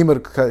Limud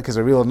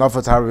Kizaril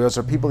Nafat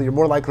Harav people, you're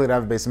more likely to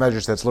have a base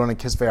measures that's learning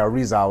Kisvei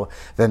Arizal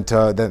than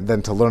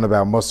to learn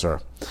about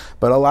Musar.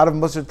 But a lot of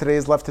Musar today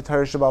is left to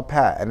Torah Shabal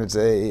Peh, and it's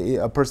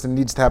a person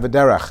needs to have a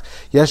derech.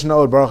 Yesh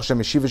no Baruch Hashem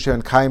Yeshiva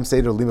and Kaim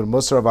Seder Limud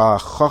Musar Val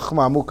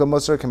Chachma Amuka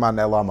Musar Keman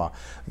Elama.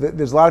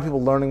 There's a lot of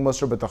people learning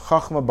Musar, but the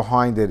Chachma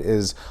behind it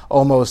is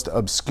almost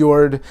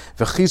obscured.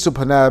 V'chisu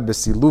paneh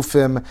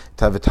b'silufim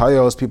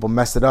tavetayos. People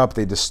mess it up.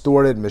 They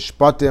distort it.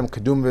 Mishpatim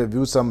kedum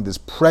v'usam. There's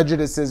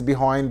prejudices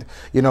behind.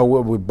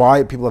 We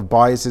buy. People have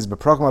biases. We're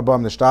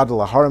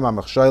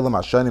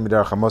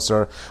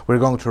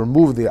going to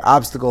remove the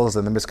obstacles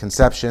and the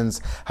misconceptions.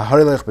 And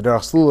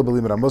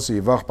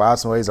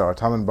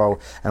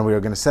we are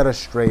going to set us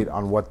straight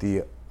on what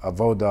the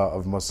avoda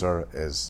of Musar is.